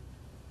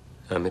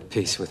 I'm at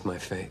peace with my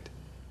fate.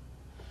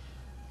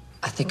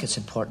 I think it's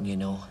important you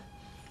know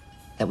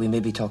that we may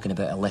be talking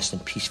about a less than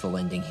peaceful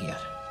ending here.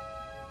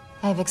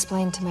 I've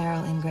explained to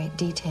Merrill in great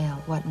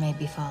detail what may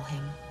befall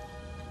him.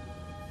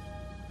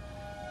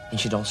 You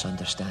should also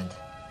understand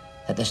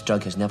that this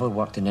drug has never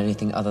worked in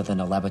anything other than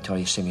a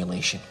laboratory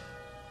simulation.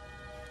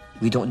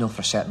 We don't know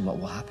for certain what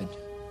will happen.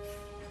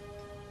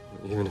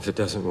 Even if it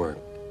doesn't work,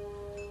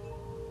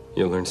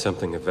 you'll learn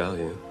something of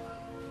value.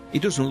 He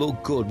doesn't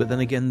look good, but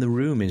then again, the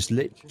room is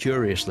lit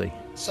curiously.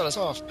 So it's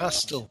off,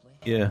 pastel.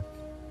 Yeah.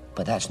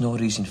 But that's no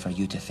reason for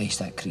you to face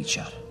that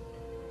creature.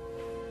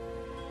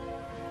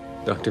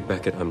 Dr.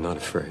 Beckett, I'm not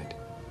afraid.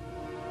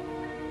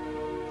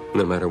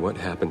 No matter what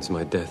happens,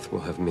 my death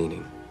will have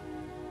meaning.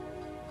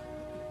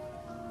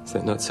 Is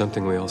that not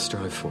something we all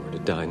strive for, to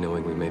die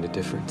knowing we made a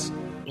difference?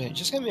 Yeah,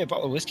 just give me a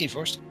bottle of whiskey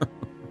first.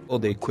 Or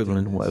the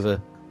equivalent, whatever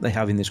they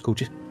have in this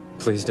culture.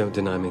 Please don't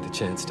deny me the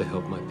chance to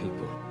help my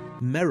people.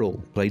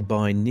 Merrill, played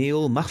by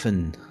Neil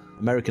Maffin,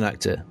 American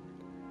actor.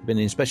 Been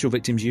in Special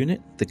Victims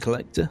Unit, The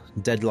Collector,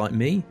 Dead Like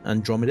Me,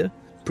 Andromeda,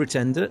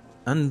 Pretender,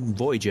 and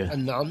Voyager. A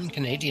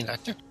non-Canadian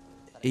actor?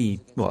 He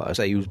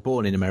was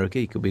born in America.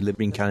 He could be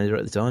living in Canada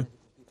at the time.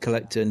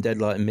 Collector and Dead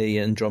Like Me,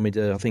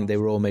 Andromeda, I think they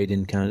were all made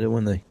in Canada,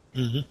 weren't they?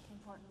 Mm-hmm.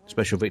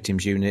 Special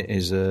Victims Unit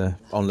is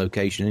on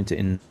location, isn't it,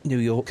 in New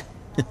York.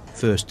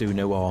 First do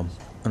no harm.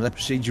 And that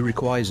procedure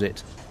requires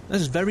it.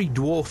 That's very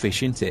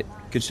dwarfish, isn't it?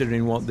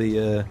 Considering what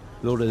the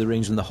Lord of the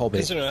Rings and the Hobbit...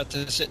 Considering I had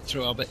to sit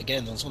through Hobbit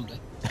again on Sunday.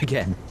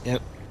 Again?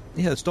 Yep.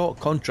 Yeah, stark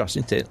contrast,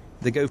 isn't it?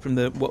 They go from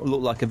what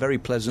looked like a very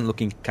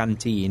pleasant-looking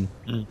canteen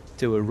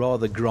to a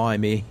rather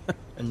grimy...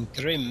 and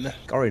grim...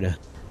 corridor.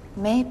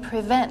 May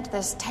prevent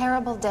this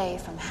terrible day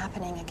from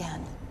happening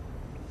again.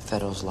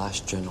 Ferrell's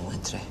last journal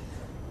entry.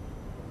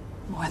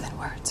 More than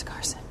words,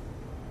 Carson.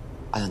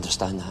 I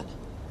understand that.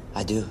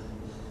 I do.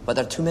 But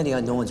there are too many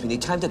unknowns. We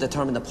need time to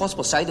determine the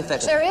possible side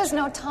effects. There is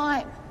no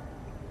time.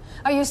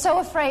 Are you so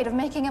afraid of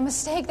making a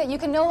mistake that you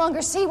can no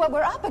longer see what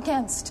we're up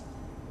against?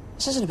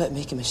 This isn't about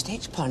making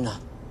mistakes, Parna.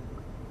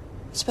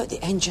 It's about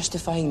the end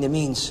justifying the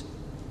means.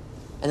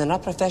 And in our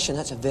profession,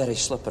 that's a very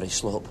slippery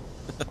slope.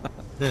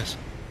 Yes.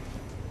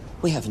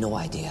 We have no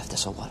idea if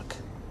this will work.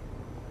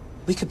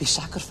 We could be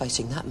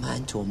sacrificing that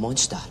man to a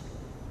monster.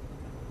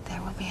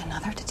 There will be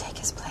another to take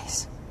his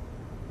place.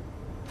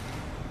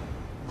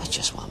 That's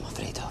just what I'm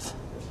afraid of.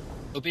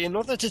 There'll be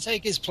another to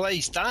take his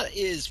place. That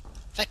is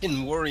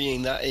fucking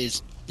worrying, that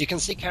is. You can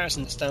see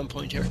Carson's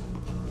standpoint here.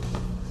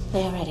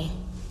 They are ready.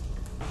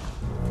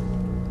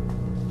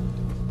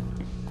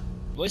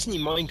 Why isn't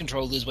he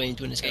mind-controlled his way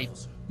into an escape?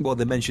 Well,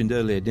 they mentioned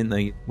earlier, didn't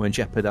they, when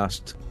Shepard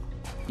asked,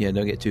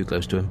 don't get too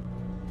close to him.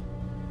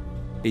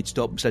 He'd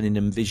stop sending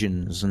him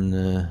visions and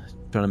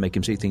trying to make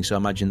him see things, so I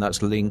imagine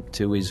that's linked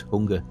to his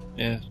hunger.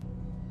 Yeah.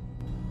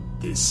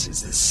 This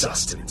is the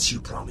sustenance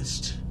you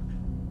promised.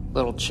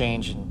 Little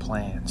change in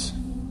plans.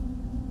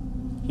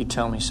 You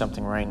tell me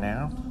something right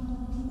now,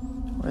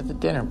 or the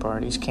dinner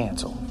party's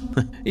canceled.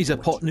 He's a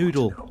pot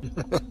noodle.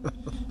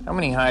 How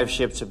many hive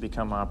ships have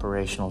become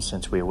operational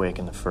since we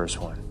awakened the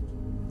first one?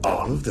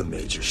 All of them,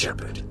 Major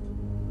Shepard.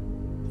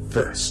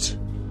 First,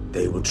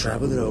 they will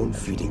travel their own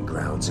feeding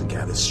grounds and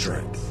gather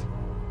strength.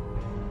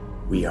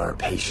 We are a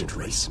patient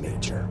race,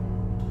 Major.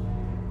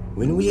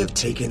 When we have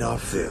taken our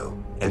fill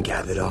and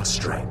gathered our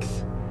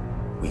strength,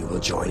 we will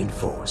join in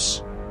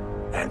force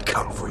and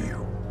come for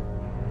you.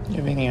 You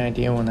have any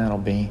idea when that'll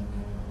be?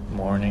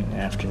 Morning,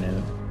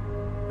 afternoon?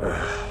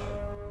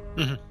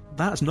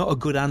 That's not a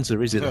good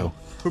answer, is it, though?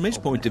 From his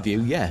point of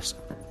view, yes.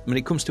 When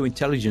it comes to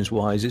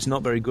intelligence-wise, it's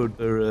not very good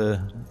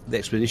for the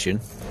expedition.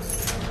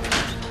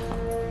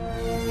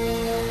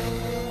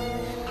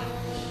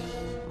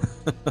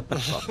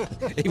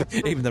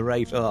 even the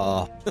Wraith,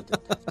 I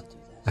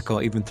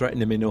can't even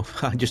threaten him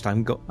enough. I just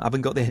haven't got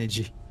the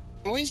energy.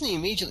 Why isn't he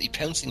immediately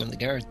pouncing on the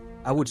guard?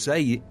 I would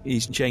say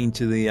he's chained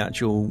to the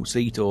actual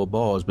seat or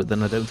bars, but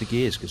then I don't think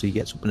he is, because he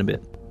gets up in a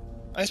bit.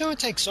 I know it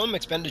takes some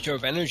expenditure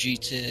of energy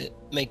to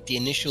make the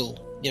initial,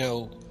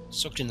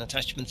 suction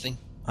attachment thing.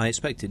 I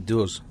expect it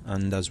does,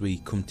 and as we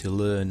come to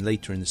learn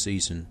later in the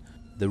season,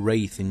 the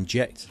Wraith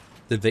inject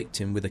the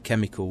victim with a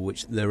chemical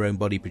which their own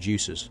body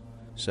produces.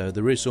 So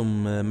there is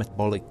some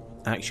metabolic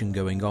action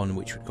going on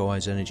which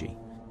requires energy.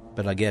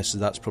 But I guess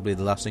that's probably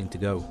the last thing to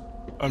go.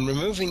 I'm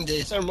removing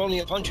the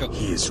ceremonial poncho.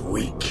 He is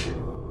weak.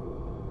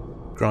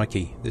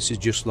 Crikey, this is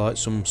just like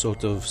some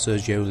sort of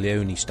Sergio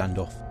Leone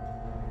standoff.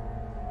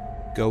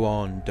 Go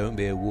on, don't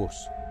be a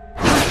wuss.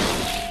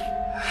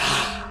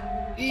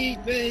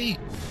 Eat me!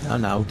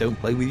 No, don't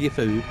play with your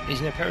food.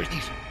 He's an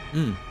aperitif.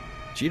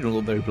 She don't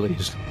look very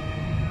pleased.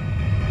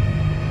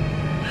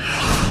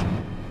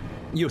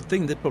 You'd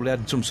think they probably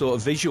had some sort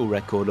of visual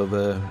record of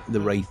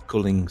the Wraith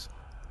cullings.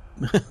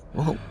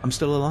 Well, I'm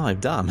still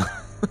alive, damn.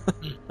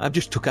 I've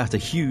just took out a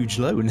huge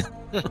loan.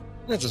 That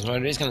doesn't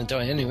matter, he's going to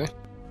die anyway.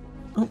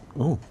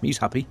 Oh, he's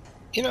happy.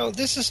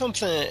 This is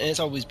something that's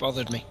always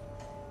bothered me.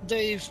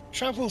 They've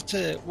travelled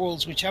to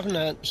worlds which haven't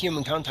had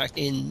human contact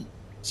in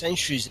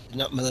centuries,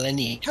 not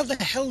millennia. How the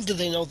hell do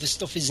they know this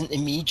stuff isn't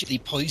immediately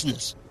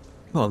poisonous?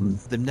 Well,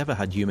 they've never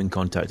had human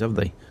contact, have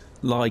they?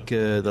 Like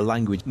the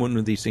language, one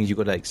of these things you've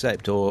got to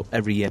accept, or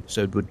every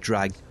episode would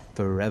drag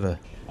forever.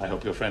 I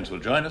hope your friends will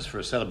join us for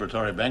a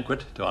celebratory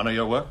banquet to honour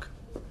your work.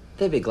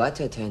 They'd be glad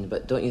to attend,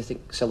 but don't you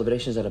think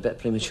celebrations are a bit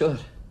premature?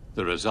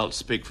 The results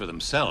speak for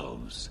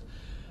themselves.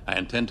 I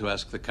intend to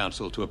ask the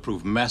Council to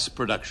approve mass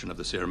production of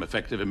the serum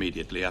effective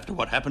immediately. After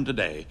what happened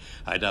today,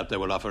 I doubt they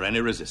will offer any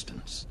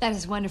resistance. That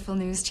is wonderful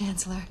news,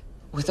 Chancellor.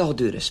 With all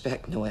due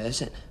respect, no, it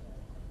isn't.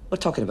 We're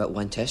talking about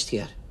one test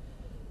here.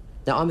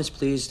 Now, I'm as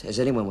pleased as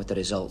anyone with the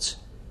results,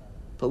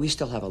 but we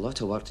still have a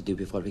lot of work to do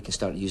before we can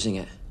start using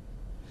it.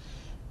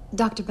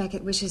 Dr.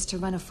 Beckett wishes to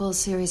run a full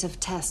series of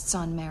tests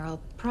on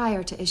Merrill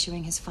prior to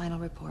issuing his final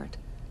report.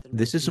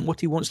 This isn't what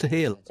he wants to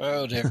hear.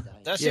 Oh dear.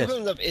 That's Yes.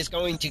 equivalent of is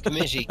going to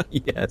committee.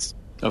 Yes.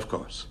 Of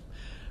course.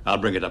 I'll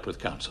bring it up with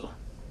council.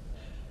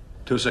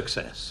 To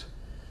success.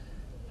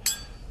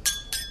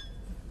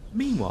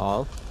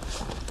 Meanwhile...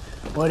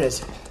 What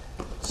is it?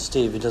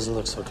 Steve, he doesn't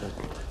look so good.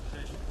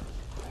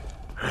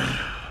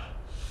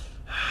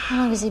 How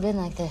long has he been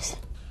like this?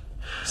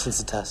 Since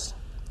the test.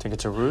 Think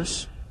it's a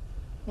ruse?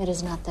 It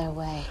is not their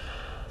way.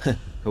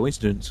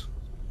 Coincidence?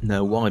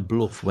 No, why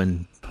bluff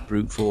when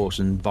brute force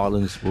and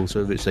violence will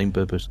serve its same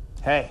purpose?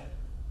 Hey.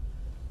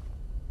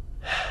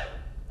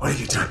 What have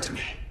you done to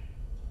me?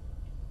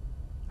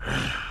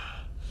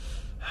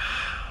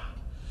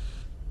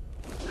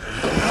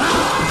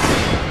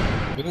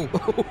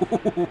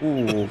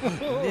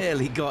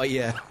 Nearly got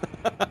you.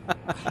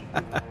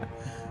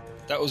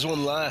 That was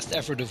one last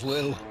effort of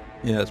will.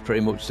 Yeah, that's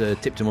pretty much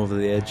tipped him over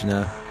the edge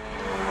now.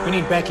 We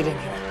need Beckett in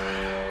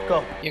here.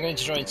 Go. You're going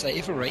to try and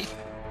save a Wraith?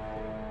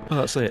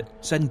 Well, that's it.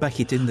 Send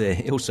Beckett in there.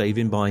 He'll save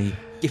him by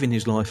giving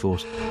his life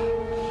force.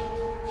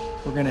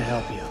 We're gonna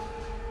help you.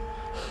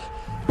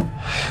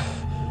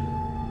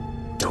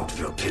 Don't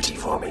feel pity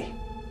for me.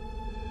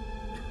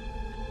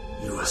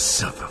 You will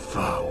suffer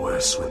far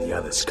worse when the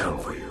others come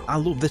for you. I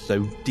love this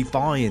though.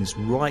 Defiance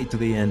right to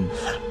the end.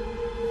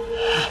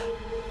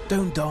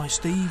 Don't die,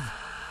 Steve.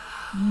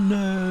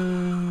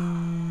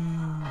 No.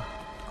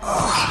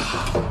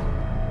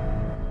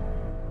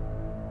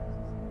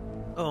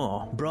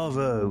 Oh,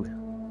 bravo.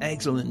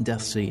 Excellent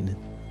death scene.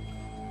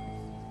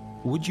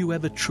 Would you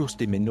ever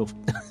trust him enough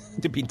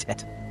to be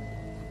dead?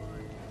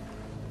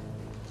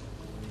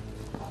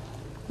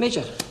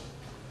 Major,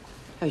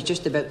 I was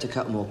just about to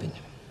cut him open.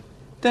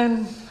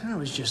 Then I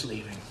was just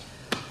leaving.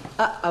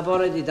 I've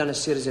already done a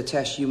series of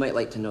tests you might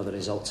like to know the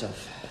results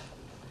of.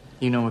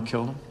 You know what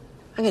killed him?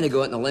 I'm going to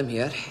go out on a limb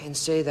here and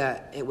say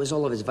that it was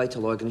all of his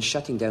vital organs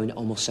shutting down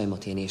almost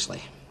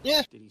simultaneously.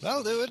 Yeah,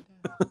 that'll do it.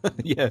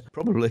 Yeah,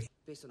 probably.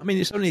 I mean,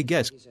 it's only a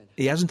guess.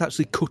 He hasn't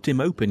actually cut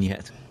him open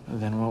yet.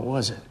 Then what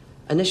was it?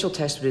 Initial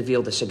tests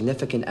revealed a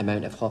significant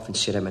amount of Hoffman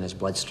serum in his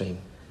bloodstream.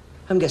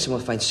 I'm guessing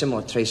we'll find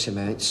similar trace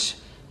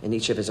amounts in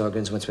each of his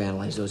organs once we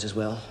analyse those as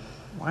well.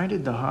 Why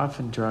did the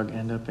Hoffman drug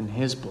end up in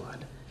his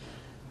blood?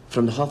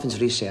 From the Hoffman's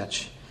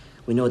research,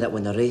 we know that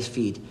when the Wraith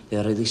feed, they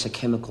release a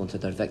chemical into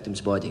their victims'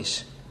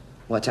 bodies.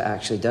 What it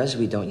actually does,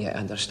 we don't yet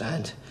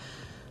understand.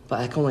 But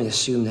I can only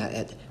assume that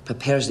it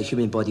prepares the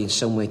human body in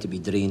some way to be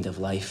drained of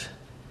life.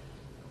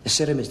 The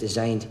serum is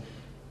designed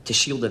to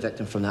shield the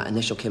victim from that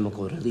initial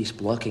chemical release,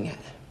 blocking it.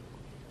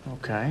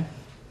 Okay.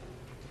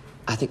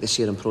 I think the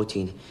serum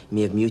protein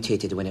may have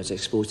mutated when it was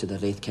exposed to the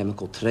Wraith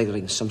chemical,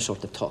 triggering some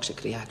sort of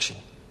toxic reaction.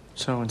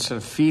 So instead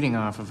of feeding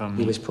off of him...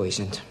 He was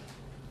poisoned.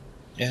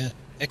 Yeah,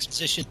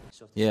 exposition.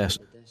 Yes,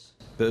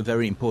 but a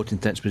very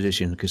important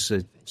exposition because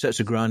it sets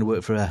the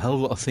groundwork for a hell of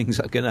a lot of things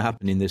that are going to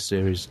happen in this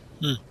series.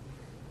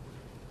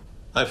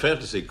 I fail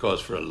to see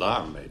cause for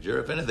alarm, Major.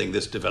 If anything,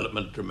 this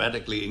development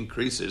dramatically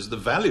increases the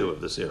value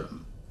of the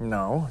serum.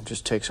 No, it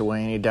just takes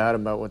away any doubt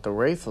about what the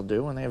Wraith will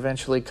do when they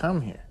eventually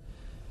come here.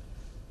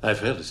 I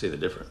fail to see the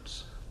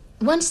difference.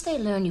 Once they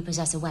learn you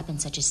possess a weapon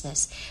such as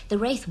this, the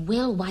Wraith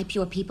will wipe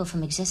your people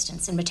from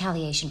existence in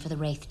retaliation for the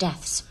Wraith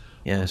deaths.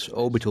 Yes,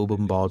 orbital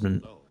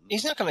bombardment.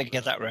 He's not going to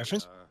get that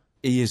reference.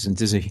 He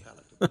isn't, is he?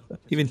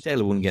 Even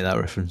Taylor wouldn't get that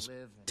reference.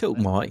 Tilt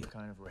might.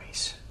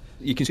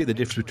 You can see the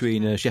difference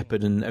between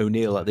Shepard and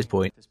O'Neill at this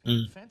point.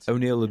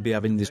 O'Neill would be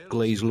having this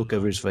glazed look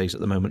over his face at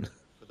the moment.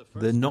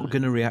 They're not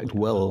going to react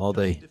well, are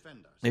they?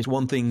 It's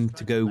one thing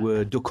to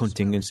go duck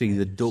hunting and see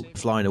the duck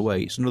flying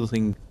away. It's another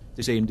thing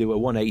to see him do a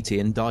 180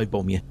 and dive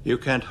bomb you. You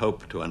can't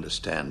hope to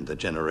understand the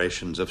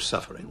generations of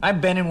suffering.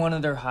 I've been in one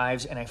of their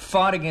hives and I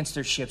fought against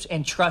their ships,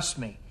 and trust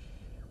me,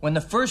 when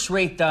the first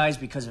Wraith dies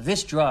because of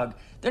this drug,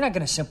 they're not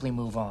going to simply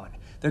move on.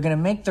 They're going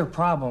to make their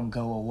problem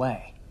go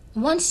away.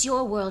 Once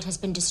your world has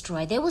been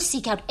destroyed, they will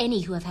seek out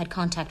any who have had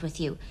contact with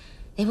you.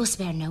 They will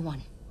spare no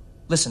one.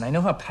 Listen, I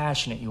know how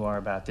passionate you are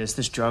about this.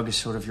 This drug is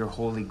sort of your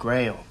holy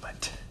grail,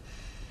 but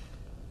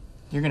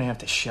you're going to have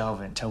to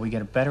shelve it until we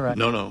get a better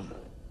idea. No.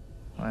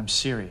 I'm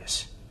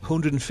serious.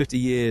 150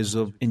 years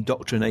of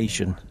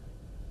indoctrination.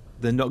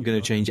 They're not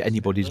going to change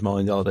anybody's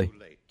mind, are they?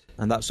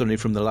 And that's only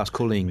from the last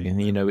culling.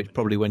 And, you know, it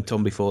probably went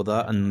on before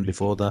that and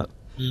before that.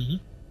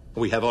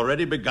 We have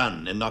already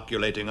begun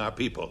inoculating our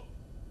people.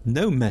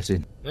 No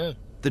messing. Yeah.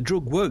 The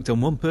drug worked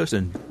on one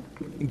person.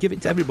 Give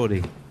it to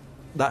everybody.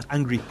 That's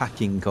angry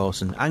packing,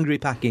 Carson. Angry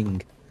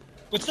packing.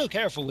 But still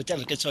careful with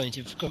delicate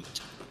scientific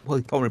equipment. Well,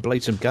 he can't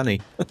replace him, can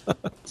he?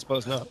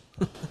 Suppose not.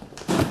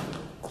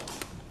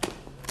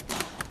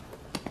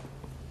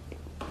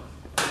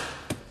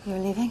 You're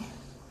leaving?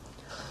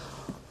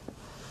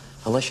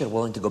 Unless you're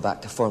willing to go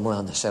back to formula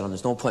on the serum,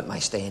 there's no point in my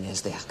staying,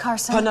 is there?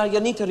 Carson? Hunter,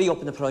 you need to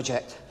reopen the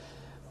project.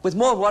 With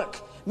more work,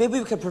 maybe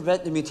we can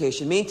prevent the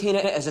mutation, maintain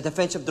it as a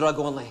defensive drug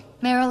only.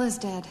 Merrill is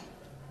dead.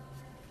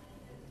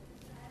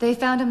 They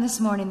found him this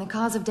morning. The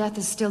cause of death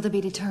is still to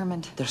be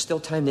determined. There's still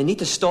time. They need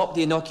to stop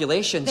the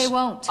inoculations. They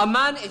won't. A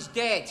man is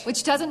dead.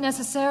 Which doesn't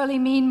necessarily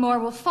mean more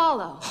will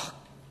follow.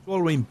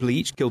 Swallowing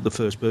bleach killed the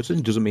first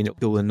person. Doesn't mean it'll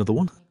kill another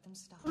one.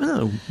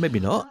 No, maybe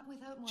not.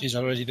 She's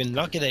already been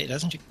inoculated,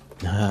 hasn't she?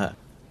 Nah.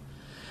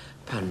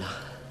 Parna,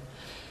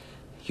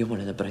 you're one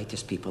of the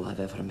brightest people I've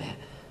ever met.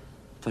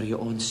 For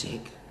your own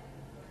sake,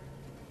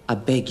 I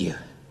beg you,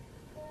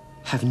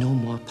 have no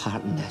more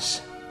part in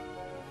this.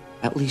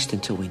 At least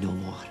until we know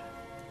more.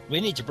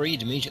 We need to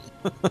breed immediately.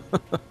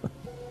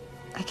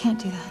 I can't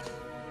do that.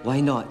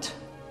 Why not?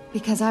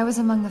 Because I was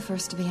among the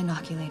first to be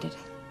inoculated.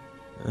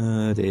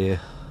 Oh dear.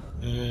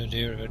 Oh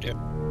dear, oh dear.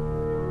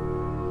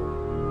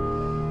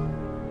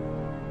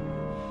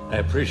 I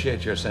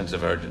appreciate your sense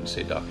of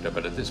urgency, Doctor,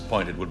 but at this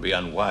point it would be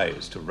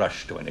unwise to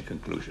rush to any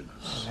conclusion.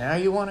 Now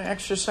you want to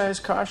exercise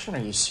caution?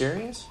 Are you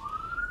serious?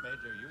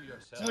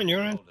 On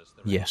your end?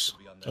 Yes.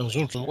 I was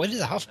wondering, why do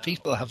the half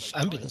people have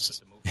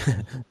ambulances?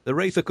 The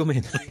Wraith are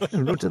coming.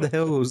 Run to the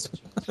hills.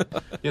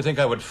 You think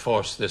I would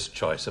force this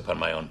choice upon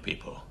my own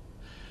people?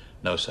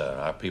 No, sir.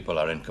 Our people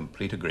are in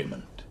complete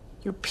agreement.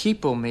 Your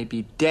people may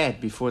be dead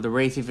before the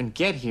Wraith even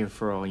get here,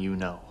 for all you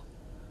know.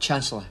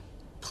 Chancellor,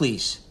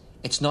 please.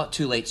 It's not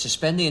too late.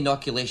 Suspend the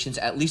inoculations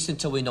at least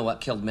until we know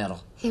what killed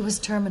Merrill. He was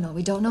terminal.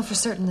 We don't know for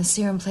certain the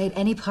serum played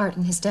any part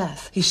in his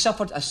death. He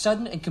suffered a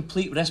sudden and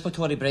complete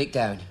respiratory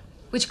breakdown.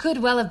 Which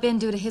could well have been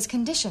due to his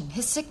condition.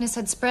 His sickness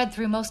had spread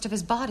through most of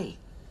his body.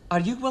 Are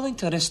you willing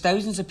to risk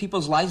thousands of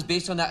people's lives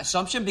based on that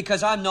assumption?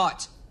 Because I'm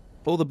not.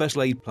 All the best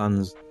laid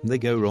plans, they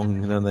go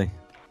wrong, don't they?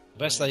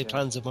 Best laid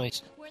plans of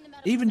might.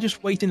 Even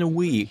just waiting a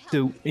week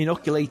to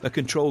inoculate a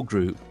control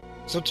group.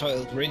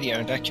 Subtitles really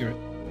aren't accurate.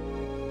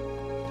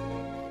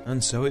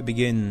 And so it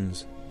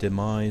begins,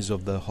 demise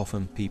of the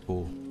Hoffman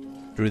people,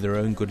 through their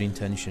own good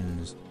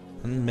intentions,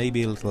 and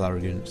maybe a little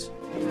arrogance.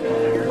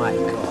 My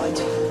God.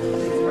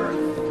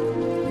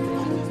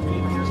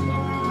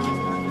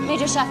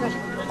 Major Shepard,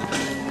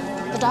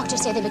 the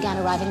doctors say they began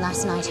arriving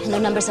last night, and their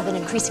numbers have been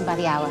increasing by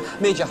the hour.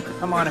 Major.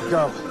 I'm on it,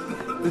 go.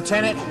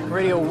 Lieutenant,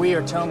 radio we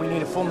are telling we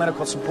need a full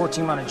medical support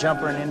team on a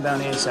jumper and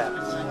inbound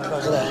ASAP.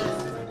 Roger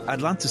that.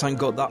 Atlantis ain't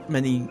got that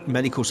many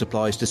medical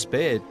supplies to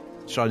spare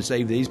to try to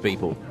save these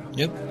people.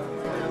 Yep.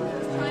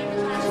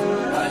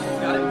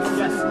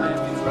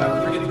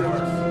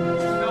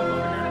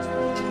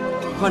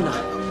 Hannah.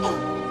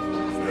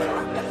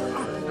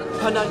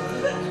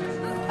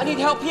 Hannah. I need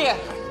help here.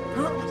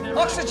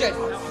 Oxygen.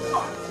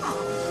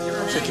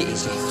 Take it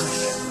easy.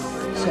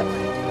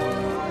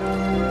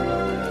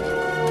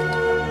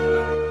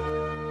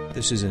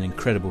 This is an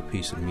incredible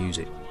piece of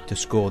music to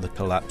score the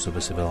collapse of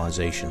a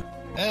civilization.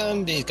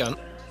 And he's gone.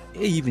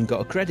 He even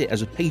got a credit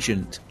as a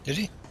patient. Did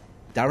he?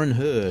 Darren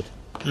Hurd.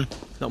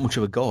 Not much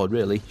of a god,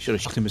 really. Should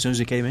have shot him as soon as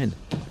he came in. Do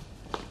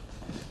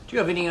you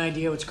have any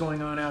idea what's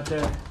going on out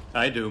there?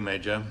 I do,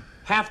 Major.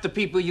 Half the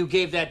people you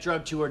gave that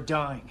drug to are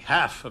dying.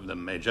 Half of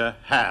them, Major.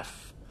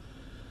 Half.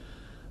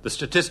 The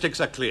statistics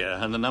are clear,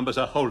 and the numbers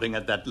are holding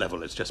at that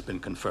level. It's just been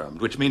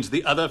confirmed, which means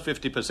the other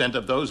 50%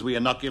 of those we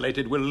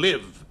inoculated will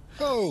live.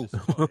 Oh!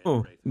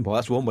 Well,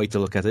 that's one way to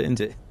look at it, isn't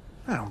it?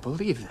 I don't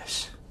believe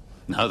this.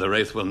 Now the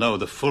Wraith will know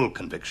the full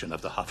conviction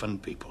of the Hoffman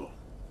people.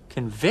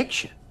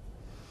 Conviction?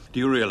 Do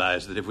you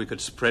realize that if we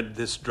could spread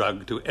this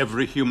drug to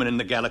every human in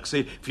the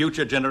galaxy,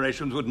 future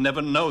generations would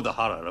never know the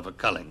horror of a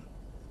culling?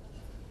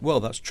 Well,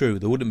 that's true.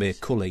 There wouldn't be a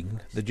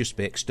culling. There'd just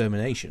be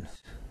extermination.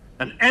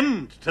 An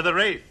end to the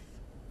Wraith!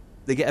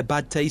 They get a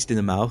bad taste in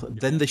the mouth,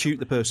 then they shoot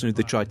the person who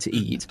they tried to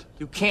eat.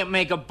 You can't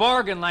make a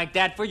bargain like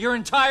that for your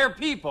entire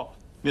people.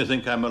 You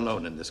think I'm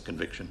alone in this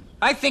conviction?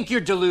 I think you're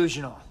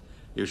delusional.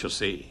 You shall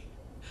see.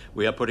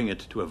 We are putting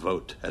it to a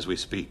vote as we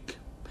speak.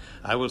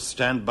 I will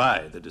stand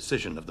by the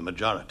decision of the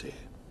majority.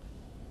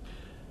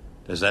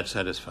 Does that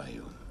satisfy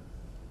you?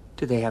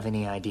 Do they have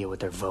any idea what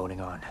they're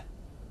voting on?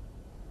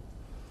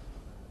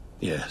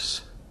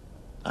 Yes,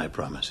 I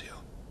promise you.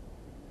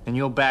 And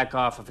you'll back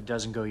off if it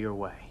doesn't go your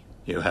way.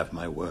 You have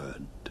my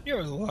word.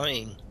 You're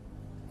lying.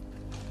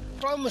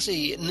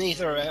 Diplomacy,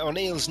 neither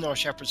O'Neill's nor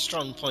Shepard's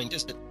strong point,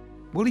 is it?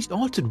 Well, he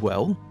started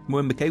well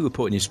when McKay were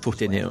putting his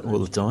foot in it all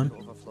the time.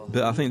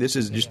 But I think this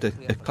is just a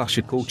clash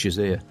of cultures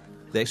here.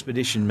 The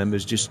expedition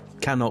members just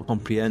cannot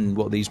comprehend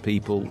what these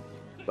people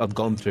have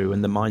gone through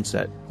and the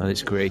mindset that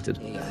it's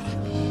created.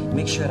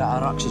 Make sure that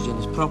our oxygen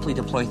is properly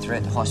deployed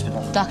throughout the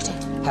hospital. Doctor.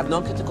 Have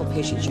non-critical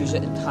patients use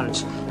it in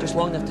turns, just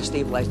long enough to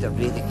stabilise their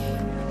breathing.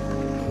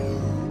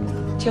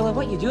 Taylor,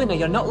 what are you doing now?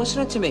 You're not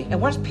listening to me. And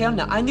where's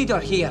Perna? I need her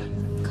here.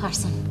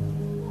 Carson.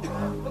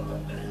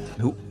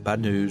 Oh,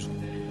 bad news.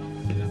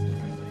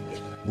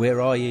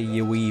 Where are you,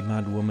 you wee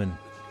mad woman?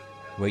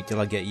 Wait till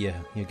I get you.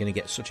 You're going to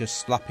get such a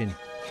slapping.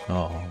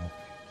 Oh,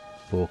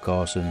 poor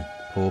Carson.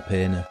 Poor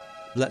Perna.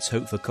 Let's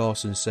hope for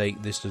Carson's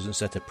sake this doesn't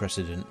set a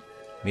precedent.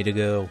 Meet a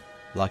girl,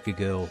 like a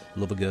girl,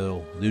 love a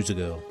girl, lose a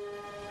girl.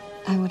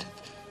 I would have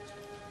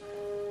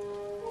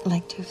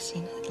liked to have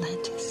seen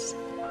Atlantis.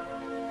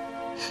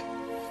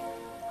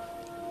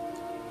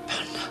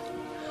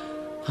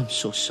 I'm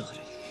so sorry.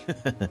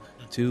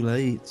 Too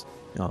late.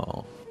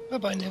 Oh.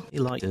 Bye-bye now. He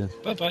liked her.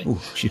 Bye-bye. Ooh,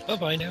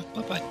 Bye-bye now.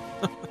 Bye-bye.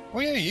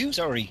 Why are you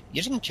sorry?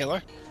 You didn't kill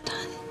her.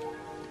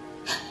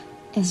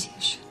 As you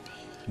should be.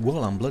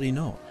 Well, I'm bloody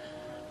not.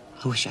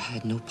 I wish I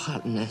had no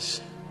part in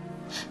this.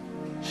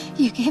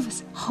 You gave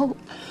us hope.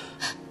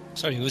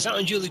 Sorry, was that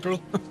on Julie Brew?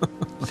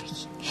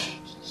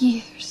 For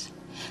years,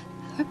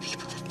 our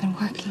people have been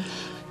working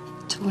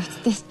towards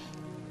this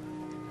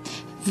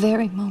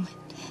very moment.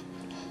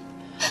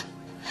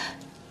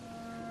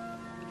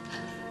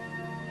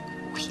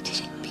 We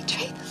didn't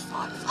betray the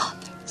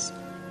forefathers.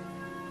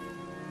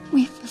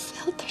 We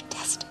fulfilled their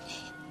destiny,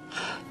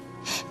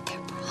 their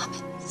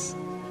promise.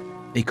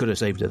 He could have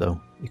saved her, though.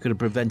 He could have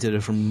prevented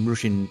her from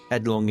rushing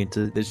headlong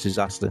into this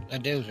disaster. I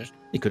doubt it.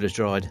 He could have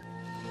tried.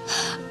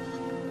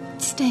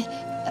 Stay.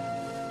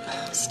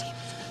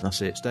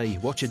 That's it, stay.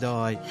 Watch her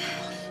die.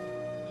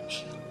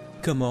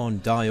 Come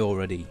on, die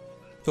already.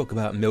 Talk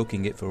about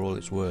milking it for all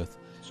it's worth.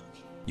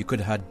 You could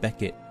have had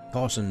Beckett,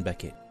 Parson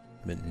Beckett,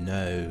 but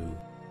no.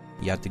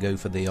 You had to go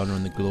for the honour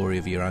and the glory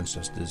of your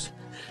ancestors.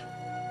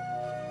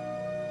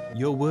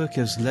 Your work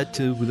has led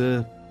to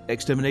the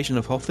extermination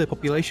of half their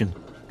population.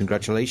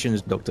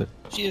 Congratulations, Doctor.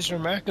 She is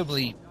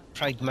remarkably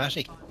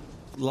pragmatic.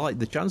 Like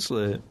the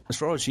Chancellor, as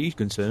far as she's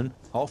concerned,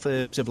 half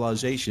their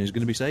civilization is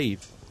going to be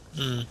saved.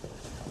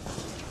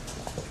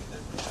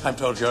 I'm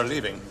told you're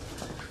leaving.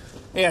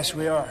 Yes,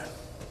 we are.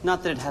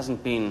 Not that it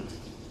hasn't been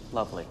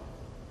lovely.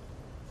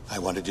 I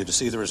wanted you to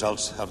see the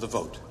results of the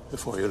vote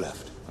before you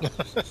left.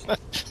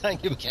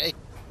 Thank you, McKay.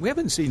 We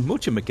haven't seen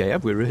much of McKay,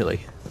 have we,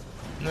 really?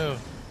 No.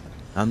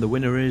 And the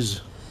winner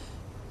is...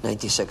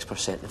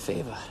 96% in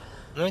favour.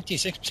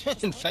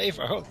 96% in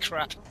favour? Oh,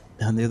 crap.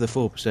 And the other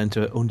 4%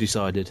 are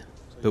undecided,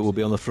 but will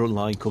be on the front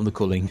line come the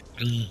culling.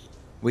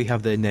 We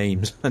have their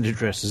names and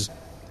addresses.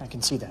 I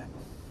can see that.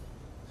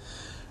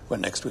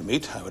 When next we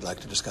meet, I would like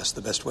to discuss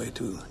the best way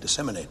to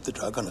disseminate the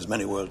drug on as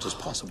many worlds as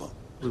possible.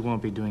 We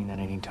won't be doing that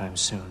anytime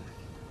soon.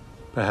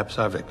 Perhaps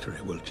our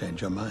victory will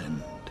change your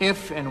mind.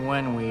 If and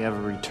when we ever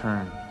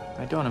return,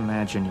 I don't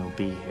imagine you'll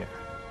be here.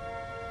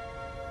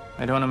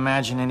 I don't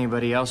imagine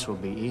anybody else will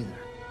be either.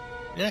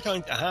 You're not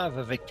going to have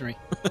a victory.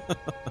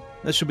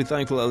 Let's should be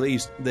thankful at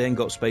least they ain't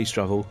got space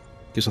travel,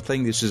 because I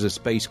think this is a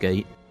space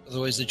gate.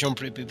 Otherwise the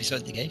jumper would be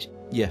beside the gate.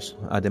 Yes,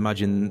 I'd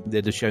imagine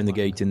they'd have shown the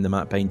gate in the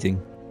map painting.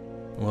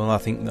 Well, I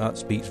think that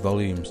speaks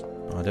volumes.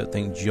 I don't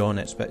think John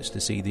expects to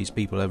see these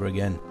people ever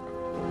again.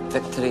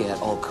 Victory at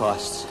all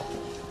costs.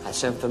 That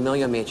sound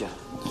familiar, Major?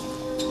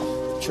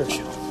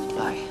 Churchill.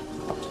 Aye.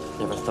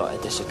 Never thought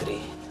I'd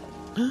disagree.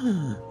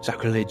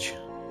 Sacrilege.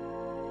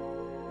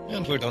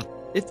 And we're done.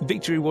 If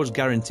victory was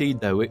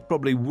guaranteed, though, it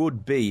probably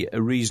would be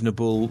a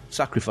reasonable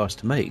sacrifice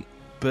to make.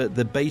 But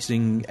they're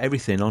basing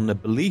everything on the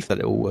belief that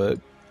it will work,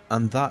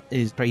 and that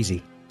is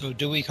crazy. So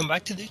do we come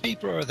back to these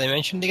people, or are they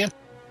mentioned again?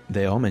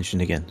 They are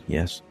mentioned again,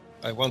 yes.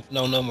 I want to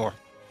know no more.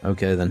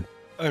 Okay, then.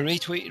 I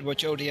retweeted what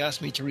Jodie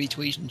asked me to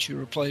retweet, and she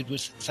replied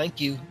with,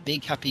 "Thank you,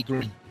 big happy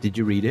grin." Did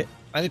you read it?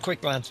 I had a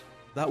quick glance.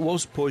 That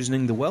was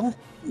Poisoning the Well.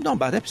 Not a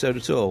bad episode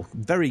at all.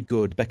 Very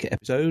good Beckett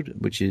episode,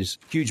 which is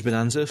huge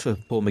bonanza for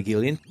Paul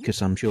McGillian,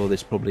 because I'm sure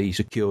this probably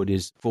secured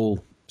his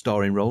full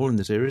starring role in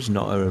the series,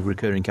 not a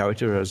recurring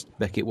character as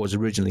Beckett was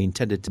originally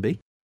intended to be.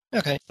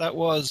 Okay, that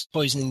was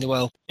Poisoning the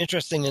Well.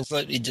 Interesting and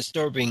slightly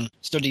disturbing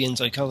study in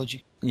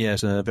psychology.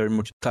 Yes, very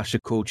much clash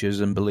of cultures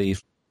and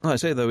belief. Like I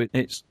say, though,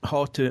 it's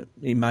hard to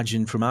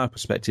imagine from our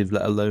perspective,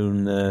 let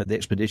alone the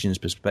expedition's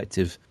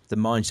perspective, the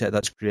mindset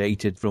that's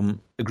created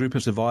from a group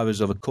of survivors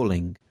of a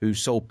culling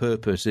whose sole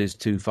purpose is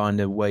to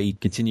find a way to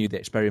continue the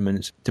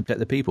experiments to protect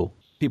the people.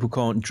 People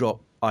can't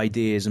drop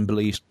ideas and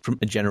beliefs from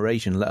a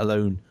generation, let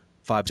alone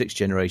 5-6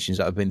 generations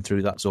that have been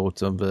through that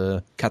sort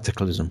of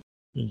cataclysm.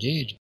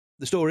 Indeed.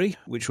 The story,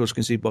 which was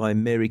conceived by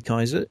Mary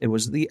Kaiser, it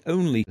was the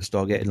only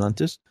Stargate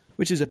Atlantis,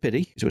 which is a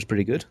pity, it was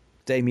pretty good.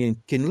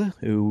 Damien Kindler,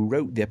 who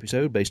wrote the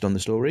episode based on the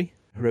story,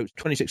 wrote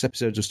 26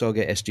 episodes of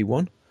Stargate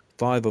SG-1,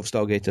 5 of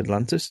Stargate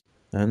Atlantis,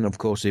 and of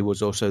course he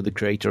was also the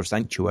creator of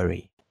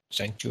Sanctuary.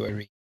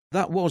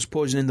 That was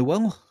Poisoning the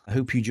Well. I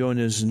hope you join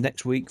us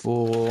next week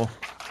for...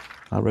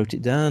 I wrote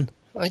it down.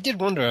 I did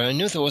wonder. I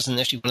knew there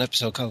wasn't actually one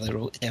episode called I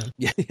Wrote It Down.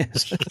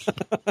 Yes.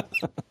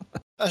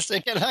 I was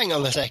thinking, hang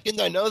on a second,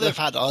 I know they've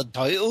had odd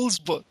titles,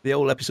 but... The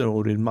old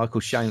episode with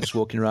Michael Shanks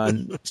walking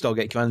around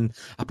Stargate Command.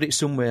 I put it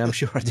somewhere, I'm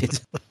sure I did.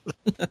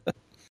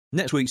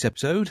 Next week's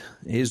episode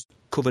is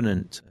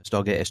Covenant,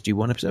 Stargate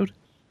SG-1 episode.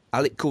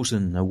 Alec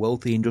Coulson, a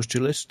wealthy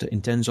industrialist,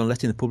 intends on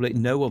letting the public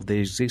know of the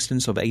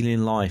existence of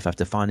alien life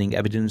after finding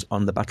evidence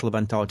on the Battle of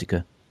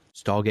Antarctica.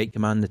 Stargate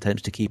Command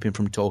attempts to keep him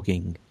from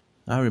talking.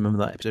 I remember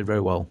that episode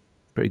very well.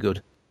 Pretty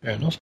good. Fair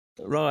enough.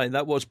 Right,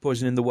 that was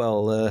Poisoning the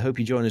Well. Hope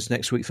you join us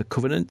next week for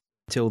Covenant.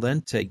 Till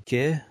then, take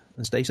care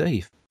and stay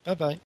safe.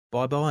 Bye-bye.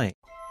 Bye-bye.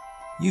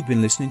 You've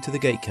been listening to The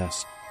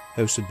Gatecast,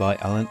 hosted by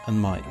Alan and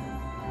Mike.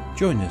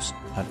 Join us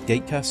at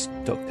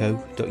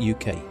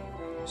gatecast.co.uk.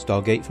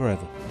 Stargate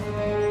forever.